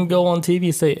 they can go on TV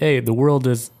and say, hey, the world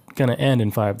is gonna end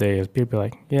in 5 days. People are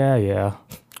like, yeah.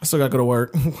 I still got to go to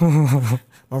work.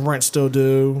 My rent still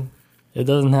due. It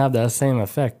doesn't have that same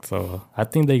effect. So I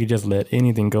think they could just let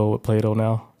anything go with Plato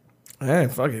now. Hey,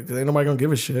 fuck it. 'Cause ain't nobody gonna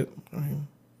give a shit. I mean,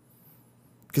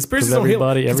 conspiracies Because don't hit.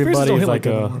 everybody Conspiracies don't is hit like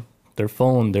that anymore. their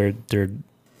phone. They're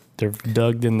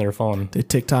dug in their phone. They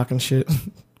TikTok and shit.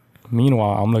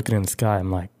 Meanwhile, I'm looking in the sky.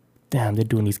 I'm like, damn, they're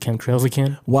doing these chemtrails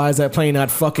again. Why is that plane not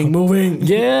fucking moving?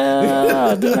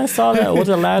 Yeah, dude, I saw that. Was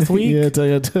it last week? Yeah, tell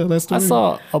that I story.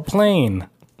 saw a plane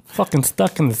fucking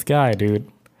stuck in the sky, dude.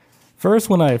 First,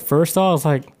 when I first saw it, I was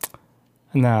like,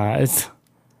 nah,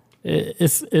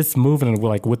 it's moving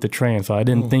like with the train, so I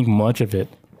didn't think much of it.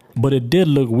 But it did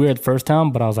look weird first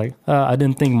time, but I was like, I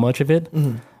didn't think much of it.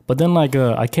 But then like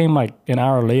I came like an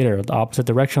hour later, the opposite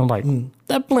direction, I'm like,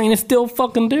 that plane is still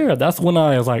fucking there. That's when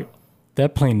I was like,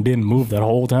 that plane didn't move that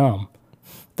whole time.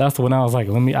 That's when I was like,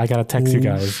 I gotta text you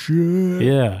guys. Shit.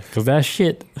 Yeah, because that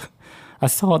shit, I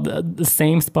saw the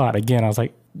same spot again. I was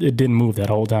like, it didn't move that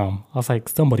whole time. I was like,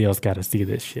 somebody else got to see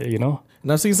this shit, you know?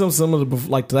 And I've seen some similar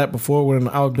like to that before when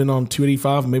I've been on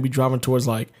 285, maybe driving towards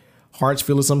like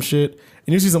Hartsfield or some shit,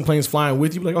 and you see some planes flying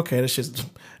with you, like, okay, this shit's,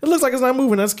 it looks like it's not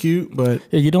moving. That's cute, but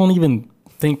Yeah, you don't even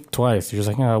think twice. You're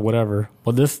just like, whatever.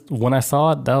 But when I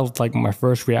saw it, that was like my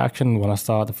first reaction when I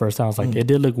saw it the first time. I was like, it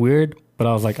did look weird, but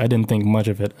I was like, I didn't think much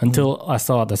of it until I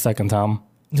saw it the second time.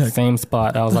 Same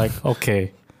spot. I was like,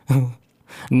 okay,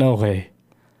 no way.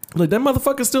 like that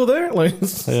motherfucker's still there. Like,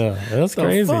 Yeah, that's the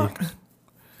crazy. fuck?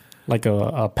 Like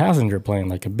a passenger plane,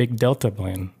 like a big Delta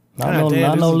plane. Not God damn,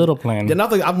 no this is- little plane. Yeah,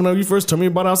 not like when you first told me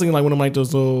about it, I was thinking like one of like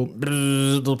those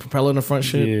little propeller in the front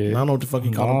shit. Yeah. I don't know what the fuck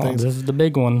you call No, them things. this is the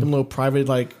big one. Them little private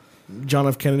like John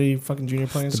F. Kennedy fucking Jr.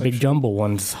 planes. The type big shit. jumbo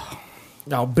ones.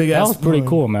 Oh, big That ass. was pretty plane.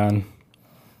 cool, man.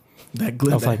 That I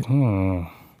glitch. was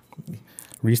like,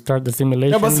 restart the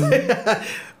simulation.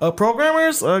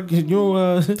 Programmers,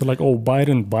 They're like, oh,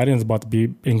 Biden's about to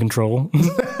be in control.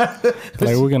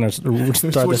 Like, we're gonna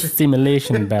start the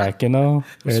simulation back. You know,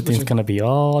 everything's gonna be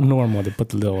all normal. They put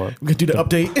the we could do the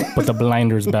update. put the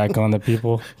blinders back on the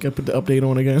people. Gotta put the update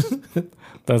on again.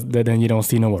 Then you don't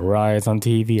see no more riots on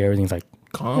TV. Everything's like,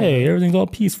 Calm. hey, everything's all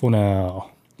peaceful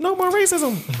now. No more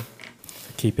racism.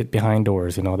 Keep it behind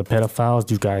doors. You know, the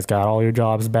pedophiles, you guys got all your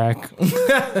jobs back.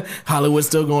 Hollywood's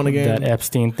still going again. That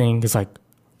Epstein thing is like,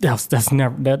 that's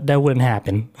never, that wouldn't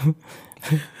happen.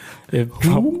 If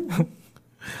Trump,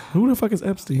 Who the fuck is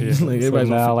Epstein? so everybody's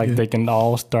now, like, yeah. they can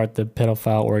all start the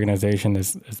pedophile organization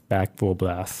is back full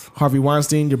blast. Harvey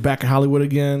Weinstein, you're back in Hollywood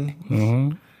again.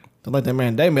 hmm They let that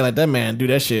man. They may let that man do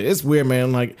that shit. It's weird,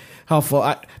 man. Like how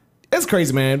far. It's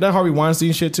crazy, man. That Harvey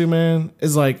Weinstein shit too, man.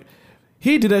 It's like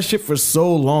he did that shit for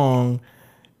so long.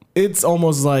 It's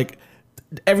almost like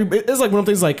it's like one of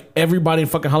those things like everybody in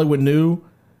fucking Hollywood knew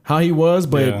how he was,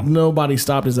 but Yeah. nobody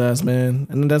stopped his ass, man.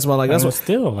 And that's why, like, that's That's what.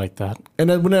 still like that. And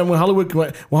then when Hollywood,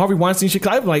 when Harvey Weinstein shit,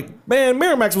 'cause I was like, man,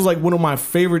 Miramax was like one of my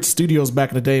favorite studios back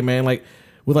in the day, man. Like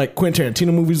with like Quentin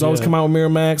Tarantino movies always Yeah. come out with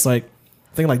Miramax. Like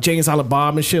I think like Jay and Silent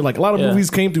Bob and shit. Like a lot of Yeah. movies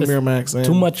came through It's Miramax. Man.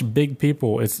 Too much big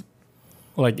people. It's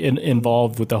like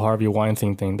involved with the Harvey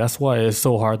Weinstein thing. That's why it's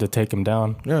so hard to take him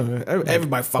down. Yeah, man.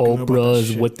 Everybody fucking know about that Oprah's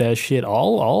shit. with that shit.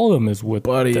 All of them is with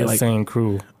Buddy, that like, same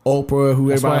crew. Oprah, who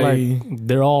That's why, everybody like,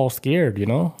 they're all scared, you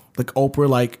know? like Oprah,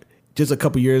 like just a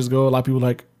couple years ago, a lot of people were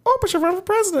like Oprah should run for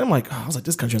president. I'm like, oh, I was like,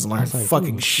 this country hasn't learned like,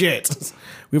 fucking shit.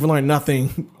 We haven't learned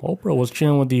nothing. Oprah was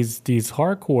chilling with these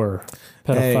hardcore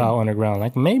pedophile Hey. underground.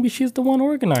 Like, maybe she's the one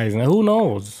organizing it. Who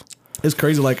knows? It's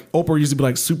crazy. Like Oprah used to be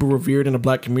like super revered in the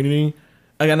black community.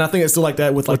 Like, and I think it's still like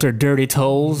that with like With her dirty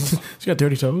toes. she got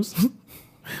dirty toes.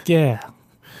 Yeah.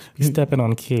 You stepping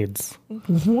on kids.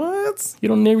 What?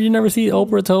 You never see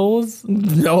Oprah toes?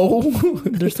 No,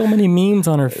 There's so many memes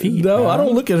on her feet. no, I man.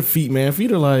 don't look at feet, man.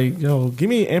 Feet are like, yo, give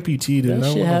me an amputee, dude. I That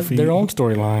don't shit want no has feet. their own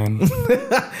storyline.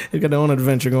 They got their own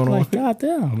adventure going on. Like,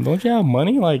 goddamn, don't you have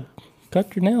money? Like,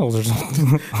 cut your nails or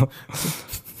something.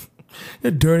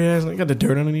 That dirty ass, got the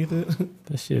dirt underneath it.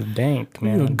 That shit's dank, You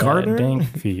man. a Bad gardener? dank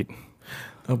feet.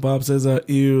 Bob says,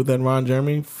 ew, that Ron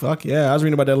Jeremy. Fuck yeah. I was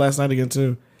reading about that last night again,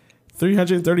 too.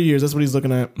 330 years, that's what he's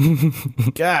looking at.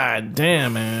 God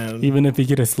damn, man. Even if he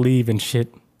get a sleeve and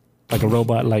shit, like a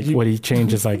robot, like what he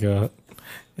changes, like a.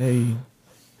 Hey,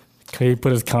 Can he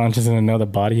put his conscience in another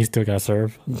body? He still got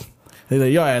served. they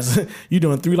like, yo ass, you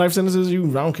doing 3 life sentences? I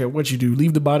don't care what you do.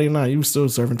 Leave the body or not. You still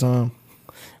serving time.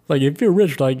 Like, if you're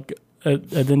rich, like, and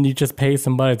then you just pay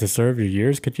somebody to serve your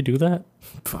years. Could you do that?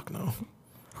 Fuck no.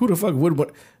 Who the fuck would?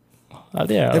 What?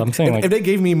 Yeah, I'm saying like if they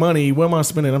gave me money, what am I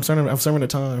spending? I'm serving the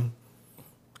time.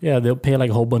 yeah, they'll pay like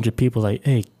a whole bunch of people. Like,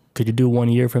 hey, could you do 1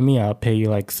 year for me? I'll pay you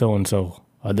like so and so.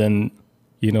 And then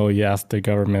you ask the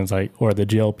government's like, or the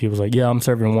jail people's like, yeah, I'm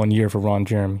serving 1 year for Ron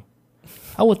Jeremy.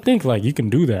 I would think like you can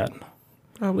do that.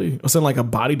 Probably. Or something like a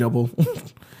body double.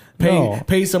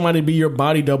 Pay somebody to be your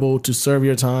body double to serve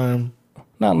your time.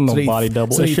 Not no body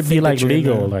double. It should be like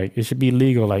legal. Like it should be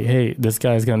legal. Like, hey, this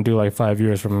guy's gonna do like 5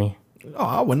 years for me. Oh,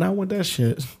 I would not want that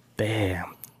shit.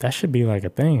 Damn, that should be like a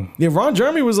thing. Yeah, Ron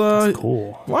Jeremy was That's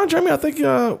cool. Ron Jeremy, I think when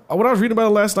I was reading about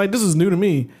it last night, this is new to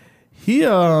me. He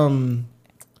I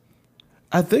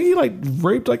think he like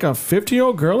raped like a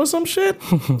 15-year-old girl or some shit.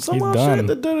 Some wild shit.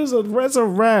 The dude is a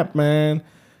rap, man.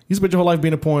 You spent your whole life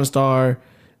being a porn star,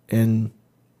 and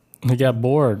he got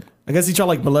bored. I guess he tried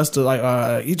like molest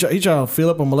he tried to feel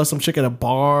up and molest some chick at a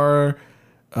bar,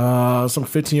 some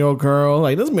 15-year-old girl.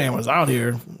 Like this man was out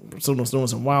here doing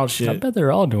some wild shit. I bet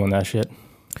they're all doing that shit.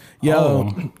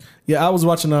 Yeah, yeah. I was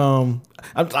watching. I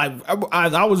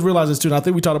was realizing this too. And I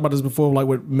think we talked about this before. Like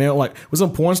with with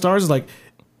some porn stars, like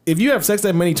if you have sex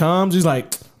that many times, he's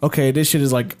like, okay, this shit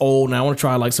is like old. Now I want to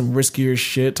try like some riskier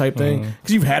shit type thing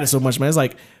because you've had it so much, man. It's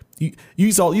like.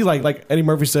 You like Eddie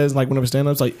Murphy says, like whenever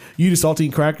stand-ups, like you eat a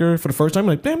saltine cracker for the first time,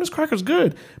 you're like, damn, this cracker's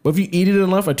good. But if you eat it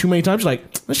enough or too many times, you're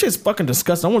like, this shit's fucking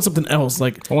disgusting. I want something else.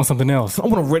 Like I want something else. I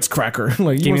want a Ritz cracker.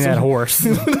 Like give me that horse.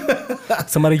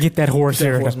 Somebody get that horse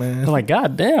here. Man. They're like,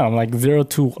 god damn, like 0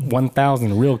 to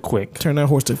 1,000 real quick. Turn that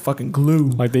horse to fucking glue.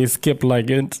 Like they skipped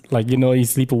you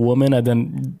sleep a woman and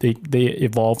then they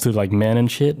evolve to like men and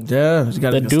shit. Yeah,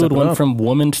 that dude went from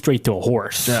woman straight to a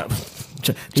horse. Yeah.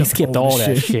 He skipped all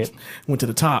that shit. Went to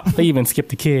the top. They even skipped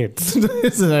the kids.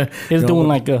 He's doing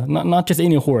like a not just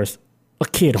any horse, a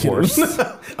kid horse.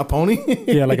 A pony?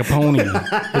 Yeah, like a pony.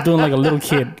 He's doing like a little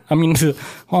kid. I mean,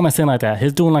 why am I saying like that?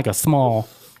 He's doing like a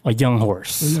young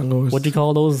horse. What do you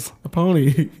call those? A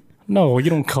pony. No, you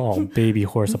don't call baby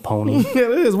horse a pony. Yeah,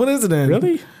 it is. What is it then?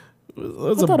 Really?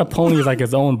 I thought a pony is like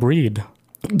its own breed.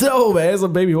 No, man, it's a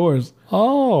baby horse.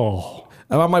 Oh.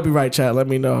 I might be right, chat. Let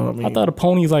me know. I thought a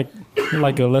pony's like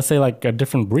let's say like a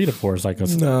different breed of horse.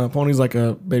 No, pony's like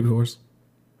a baby horse.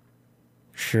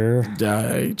 Sure.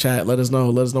 Hey, chat. Let us know.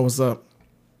 Let us know what's up.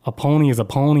 A pony is a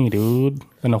pony, dude,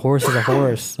 and a horse is a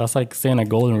horse. That's like saying a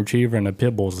golden retriever and a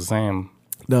pit bull is the same.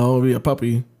 No, it'll be a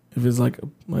puppy. If it's like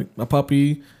a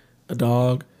puppy, a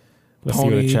dog, let's pony,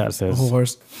 see what the chat says. A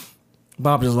horse.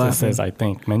 Bob just laughing. Says, I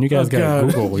think, man, you guys gotta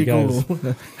Google. You guys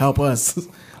help us.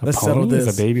 Let's settle this.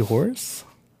 Is a baby horse.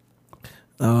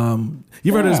 You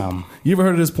ever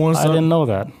heard of this porn star? I didn't know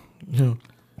that. Yeah.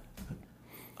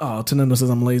 Oh, Tenendo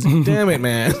says I'm lazy. Damn it,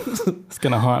 man. It's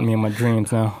gonna haunt me in my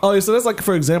dreams now. Oh, so that's like,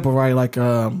 for example, right? Like,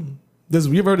 this.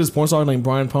 You ever heard of this porn star named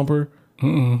Brian Pumper?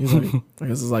 He's like, I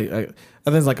guess it's like, I think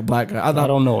it's like a black guy. I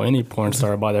don't know any porn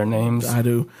star by their names. I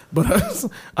do, but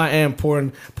I am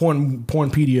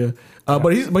pornpedia.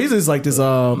 But he's just like this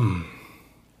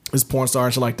this porn star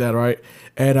and shit like that, right?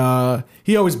 And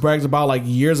he always brags about like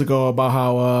years ago about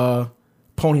how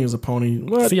pony is a pony.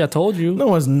 What? See, I told you.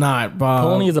 No, it's not, Bob.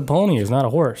 Pony is a pony. It's not a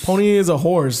horse. Pony is a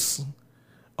horse.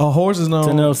 A horse is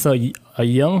known. So a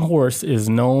young horse is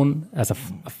known as a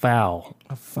foal.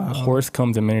 A foal. A horse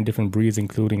comes in many different breeds,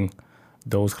 including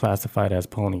those classified as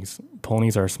ponies.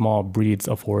 Ponies are small breeds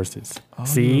of horses. Oh,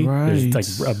 see, right.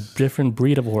 There's like a different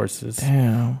breed of horses.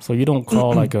 Damn. So you don't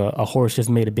call like a horse just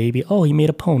made a baby. Oh, he made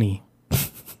a pony.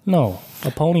 No,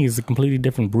 a pony is a completely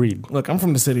different breed. Look, I'm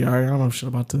from the city. All right, I don't know shit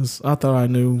about this. I thought I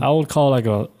knew. I would call like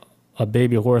a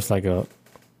baby horse like a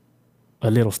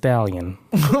little stallion.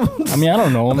 I mean, I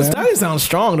don't know. The stallion sounds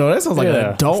strong though. That sounds like an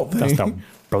adult thing. That's the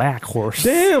black horse.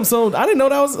 Damn. So I didn't know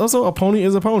that was also a pony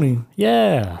is a pony.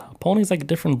 Yeah, a pony's like a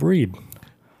different breed.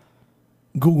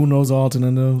 Google knows all to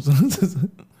knows.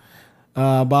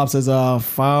 Bob says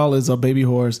foal is a baby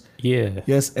horse. Yeah.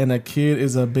 Yes, and a kid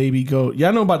is a baby goat. Yeah,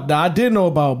 I know about that. I did know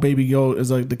about baby goat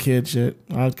is like the kid shit.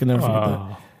 I can never forget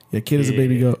that. Yeah, kid is a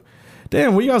baby goat.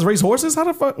 Damn, will you guys race horses? How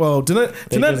the fuck? Well,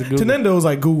 Tenendo's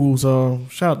like Google, so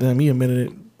shout out to him. He admitted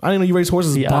it. I didn't know you race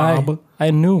horses, see, Bob.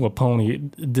 I knew a pony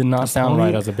did not sound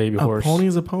right as a baby horse. A pony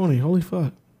is a pony. Holy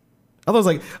fuck. I was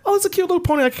like, oh, it's a cute little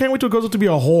pony. I can't wait till it grows up to be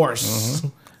a horse.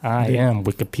 I am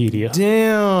Wikipedia.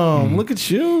 Damn, look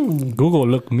at you. Google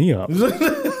looked me up.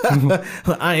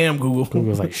 I am Google.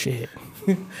 Google's like, shit.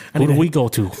 Who do we go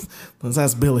to? Let's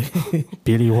ask Billy.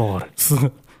 Billy Waters.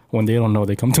 When they don't know,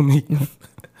 they come to me.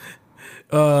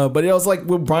 But it was like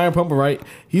with Brian Pumper, right?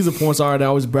 He's a porn star that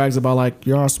always brags about like,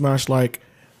 y'all smashed like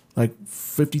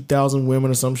 50,000 women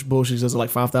or some bullshit. He says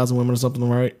like 5,000 women or something,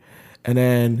 right? and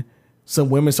then some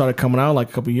women started coming out like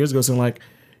a couple years ago saying like,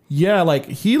 yeah, like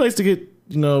he likes to get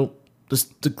the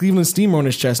Cleveland Steamer on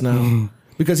his chest now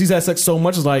because he's had sex so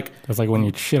much. It's like That's like when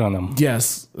you shit on them.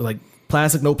 yes, like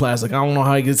plastic, no plastic. I don't know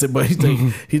how he gets it, but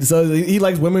he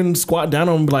likes women squat down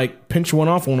on him, like pinch one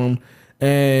off on him,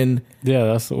 and Yeah,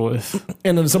 that's what.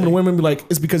 and then some of the women be like,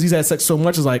 it's because he's had sex so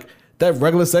much. It's like that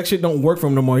regular sex shit don't work for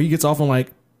him no more. He gets off on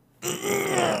like,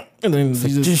 and then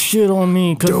he Just shit on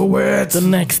me because do it. the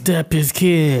next step is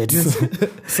kids.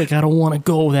 It's like I don't want to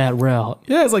go that route.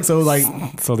 Yeah, it's like so like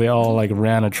So they all like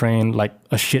ran a train, like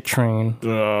a shit train.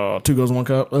 two girls, one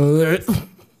cup.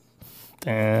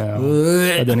 Damn.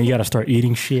 And then you got to start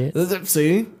eating shit.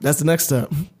 See, that's the next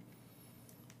step.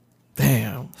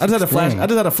 Damn, I just had a flash. I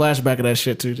just had a flashback of that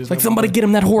shit too. Just Like somebody get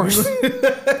him that horse.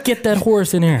 Get that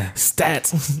horse in here.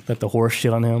 stats Let the horse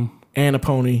shit on him. and a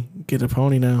pony. Get a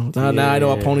pony now. Now I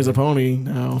know a pony's a pony.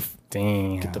 Now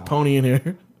Damn. the pony in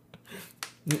here.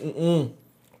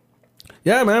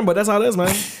 Yeah, man, but that's how it is,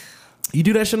 man. You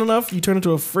do that shit enough, you turn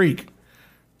into a freak.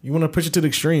 You want to push it to the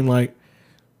extreme, like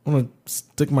I want to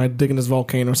stick my dick in this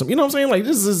volcano or something. You know what I'm saying? Like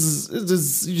this is it's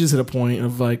just you just hit a point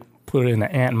of like. Put it in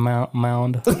the ant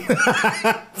mound.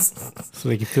 So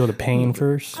they can feel the pain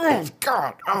first. Oh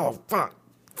God! Oh fuck!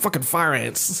 Fucking fire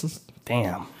ants!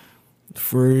 Damn.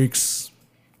 Freaks!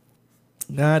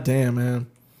 God damn, man!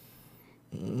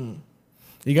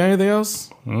 You got anything else?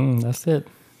 That's it.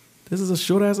 This is a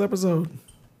short ass episode.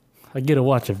 I get to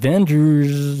watch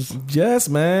Avengers. Yes,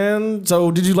 man.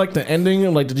 So, did you like the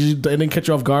ending? Like, did the ending catch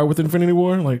you off guard with Infinity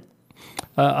War? Like,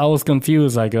 I was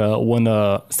confused. Like when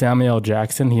Samuel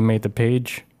Jackson, he made the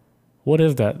page. What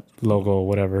is that logo?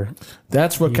 Whatever.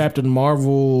 that's for Captain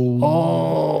Marvel.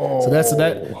 Oh.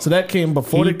 So that came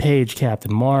before He the page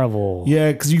Captain Marvel.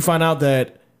 yeah, because you find out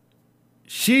that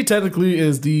she technically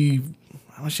is the.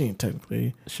 Well, she ain't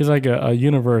technically. She's like a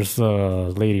universe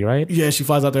lady, right? Yeah, she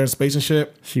flies out there in space and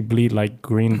shit. She bleed like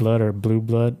green blood or blue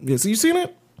blood. Yeah, so you seen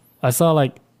it? I saw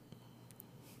like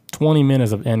 20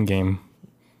 minutes of Endgame.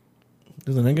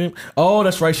 Is it an Endgame? Oh,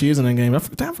 that's right. She is in Endgame.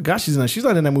 I forgot she's in that. She's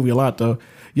not in that movie a lot though.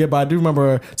 Yeah, but I do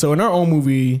remember her. So in her own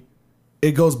movie,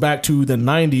 it goes back to the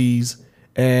 90s,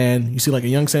 and you see like a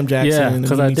young Sam Jackson. Yeah, and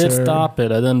because he I meets did her. stop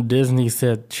it. And then Disney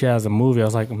said she has a movie. I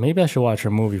was like, maybe I should watch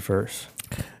her movie first.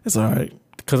 It's all right.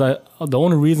 Because the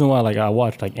only reason why like I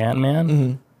watched like Ant-Man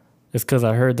Mm-hmm. is because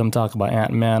I heard them talk about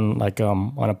Ant-Man like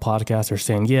on a podcast. They're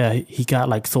saying, yeah, he got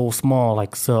like so small,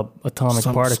 like subatomic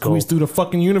particles. Squeeze through the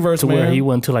fucking universe, to man. where he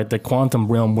went to like the quantum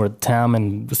realm where time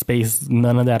and space,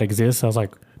 none of that exists. I was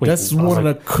like, wait, That's one of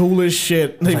the coolest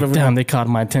shit they've ever damn, they caught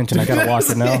my attention. I gotta watch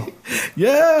it now.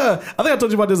 Yeah, I think I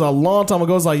told you about this a long time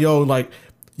ago. It's like, yo, like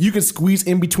you can squeeze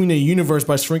in between the universe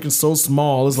by shrinking so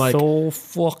small. It's like So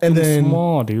fucking and then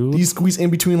small, dude. you squeeze in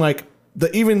between like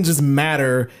the even just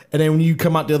matter, and then when you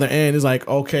come out the other end, it's like,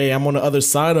 okay, I'm on the other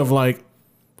side of like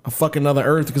a fucking other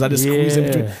Earth because I just squeezed in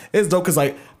between. Yeah. It's dope because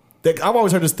like I've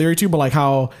always heard this theory too, but like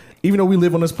how even though we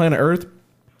live on this planet Earth,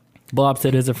 Bob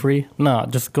said, "Is it free?" No,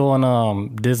 just go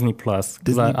on Disney Plus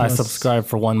because Disney I Plus. subscribed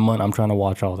for 1 month. I'm trying to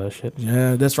watch all that shit.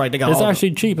 yeah, that's right. They got It's all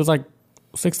actually cheap. It's like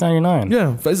 $6.99.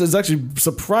 yeah, it's actually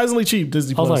surprisingly cheap.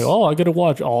 Disney I was Plus. like, oh, I got to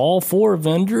watch all 4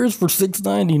 Avengers for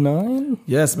 $6.99.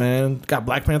 Yes, man. Got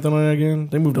Black Panther on there again.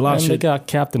 They moved a lot And of they shit. got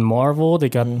Captain Marvel. They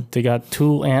got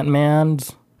 2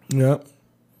 Ant-Mans. Yep.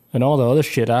 And all the other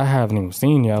shit I haven't even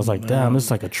seen yet. I was like, damn, this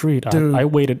is like a treat. Dude. I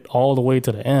waited all the way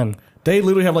to the end. They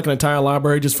literally have like an entire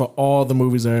library just for all the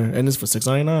movies there, and it's for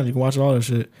 $6.99. You can watch all that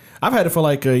shit. I've had it for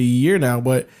like a year now,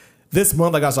 but this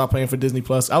month I got to stop paying for Disney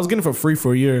Plus. I was getting it for free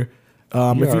for a year. You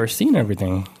already seen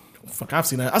everything. Fuck, I've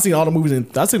seen that. I've seen all the movies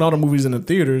in the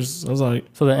theaters. I was like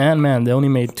So the Ant-Man, they only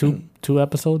made two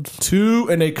episodes. 2,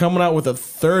 and they coming out with a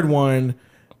third one.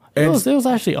 It And was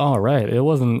actually all right. It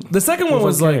wasn't. the second one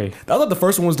was okay. like I thought the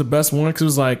first one was the best one because it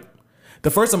was like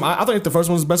the first time I think the first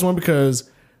one was the best one because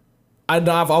I've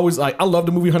always like I love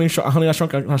the movie Honey I Shrunk Yeah,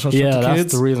 the that's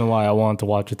Kids. the reason why I wanted to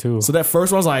watch it too. So that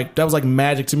first one was like that was like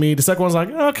magic to me. The second one was like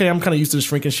okay, I'm kind of used to the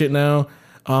shrinking shit now.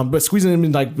 But squeezing them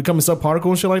in like becoming subparticle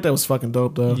and shit like that was fucking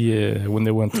dope though. Yeah, when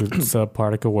they went to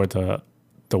subparticle where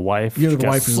the wife, Yeah, the got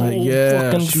wife is so like,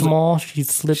 yeah, fucking she was small. She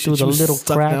slid through She the was little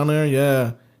stuck crack. down there.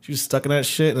 Yeah, she was stuck in that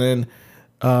shit, and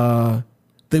then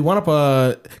they wound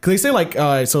up because they say like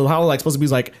so how like supposed to be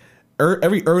is like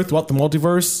every Earth throughout the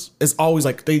multiverse is always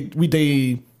like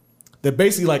they're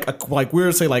basically like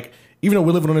we're say like even though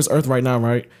we're living on this Earth right now,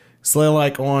 right? So they're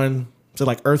like on say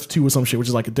like Earth 2 or some shit, which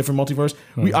is like a different multiverse.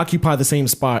 We occupy the same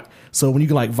spot, so when you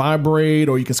can like vibrate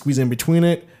or you can squeeze in between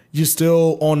it. You're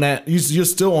still on that. You're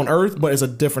still on Earth, but it's a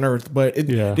different Earth. But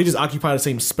they just occupy the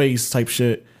same space type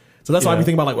shit. So that's why I be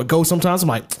thinking about like with ghosts sometimes. I'm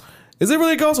like, Is it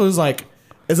really a ghost, or is like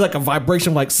it's like a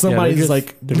vibration, like somebody's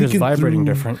like they're just vibrating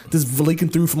different, just leaking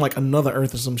through from like another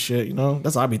Earth or some shit? You know,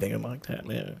 that's what I be thinking like that,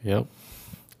 man. Yep.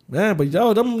 Yeah, but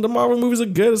yo, the Marvel movies are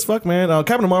good as fuck, man.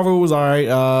 Captain Marvel was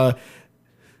alright.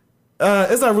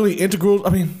 It's not really integral. I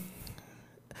mean,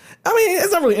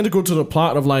 it's not really integral to the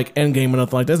plot of like Endgame or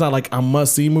nothing like that. It's not like a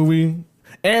must see movie.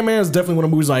 Ant-Man is definitely one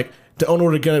of the movies like the only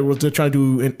way to get it was to try to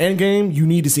do an Endgame. You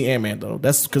need to see Ant-Man though.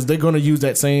 That's because they're gonna use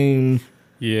that same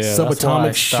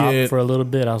subatomic shit for a little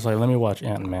bit. I was like, let me watch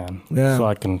Ant-Man so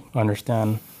I can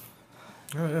understand.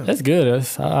 Oh, yeah. It's good.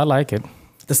 I like it.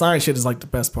 The science shit is like the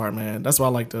best part, man. That's why I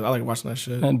like watching that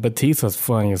shit. And Batista's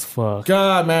funny as fuck.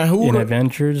 God, man, who in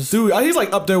Adventures, dude? He's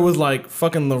like up there with like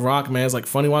fucking The Rock, man. It's like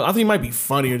funny one. I think he might be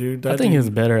funnier, dude. I think he's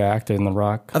a better actor than The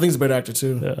Rock. I think he's a better actor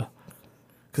too. Yeah,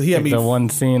 because he had the one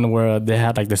scene where they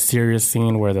had like the serious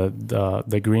scene where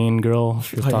the green girl,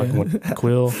 she was talking with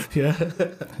Quill. Yeah,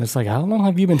 it's like, how long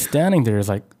have you been standing there? It's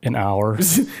like an hour.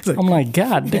 I'm like,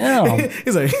 God damn.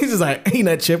 he's just like eating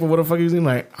that chip or what the fuck he was eating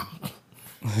like.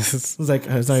 It's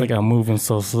like I'm moving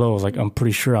so slow. It's like I'm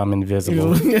pretty sure I'm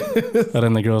invisible. And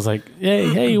then the girl's like,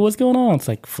 "Hey, what's going on?" It's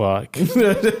like, "Fuck."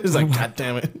 It's like, God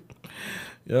damn it.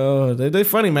 Yo, they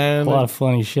funny, man. A lot of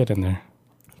funny shit in there.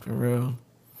 For real.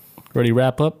 Ready to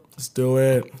wrap up? Let's do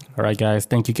it. All right, guys.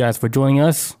 Thank you guys for joining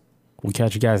us. We'll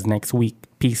catch you guys next week.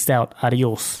 Peace out.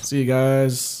 Adios. See you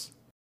guys.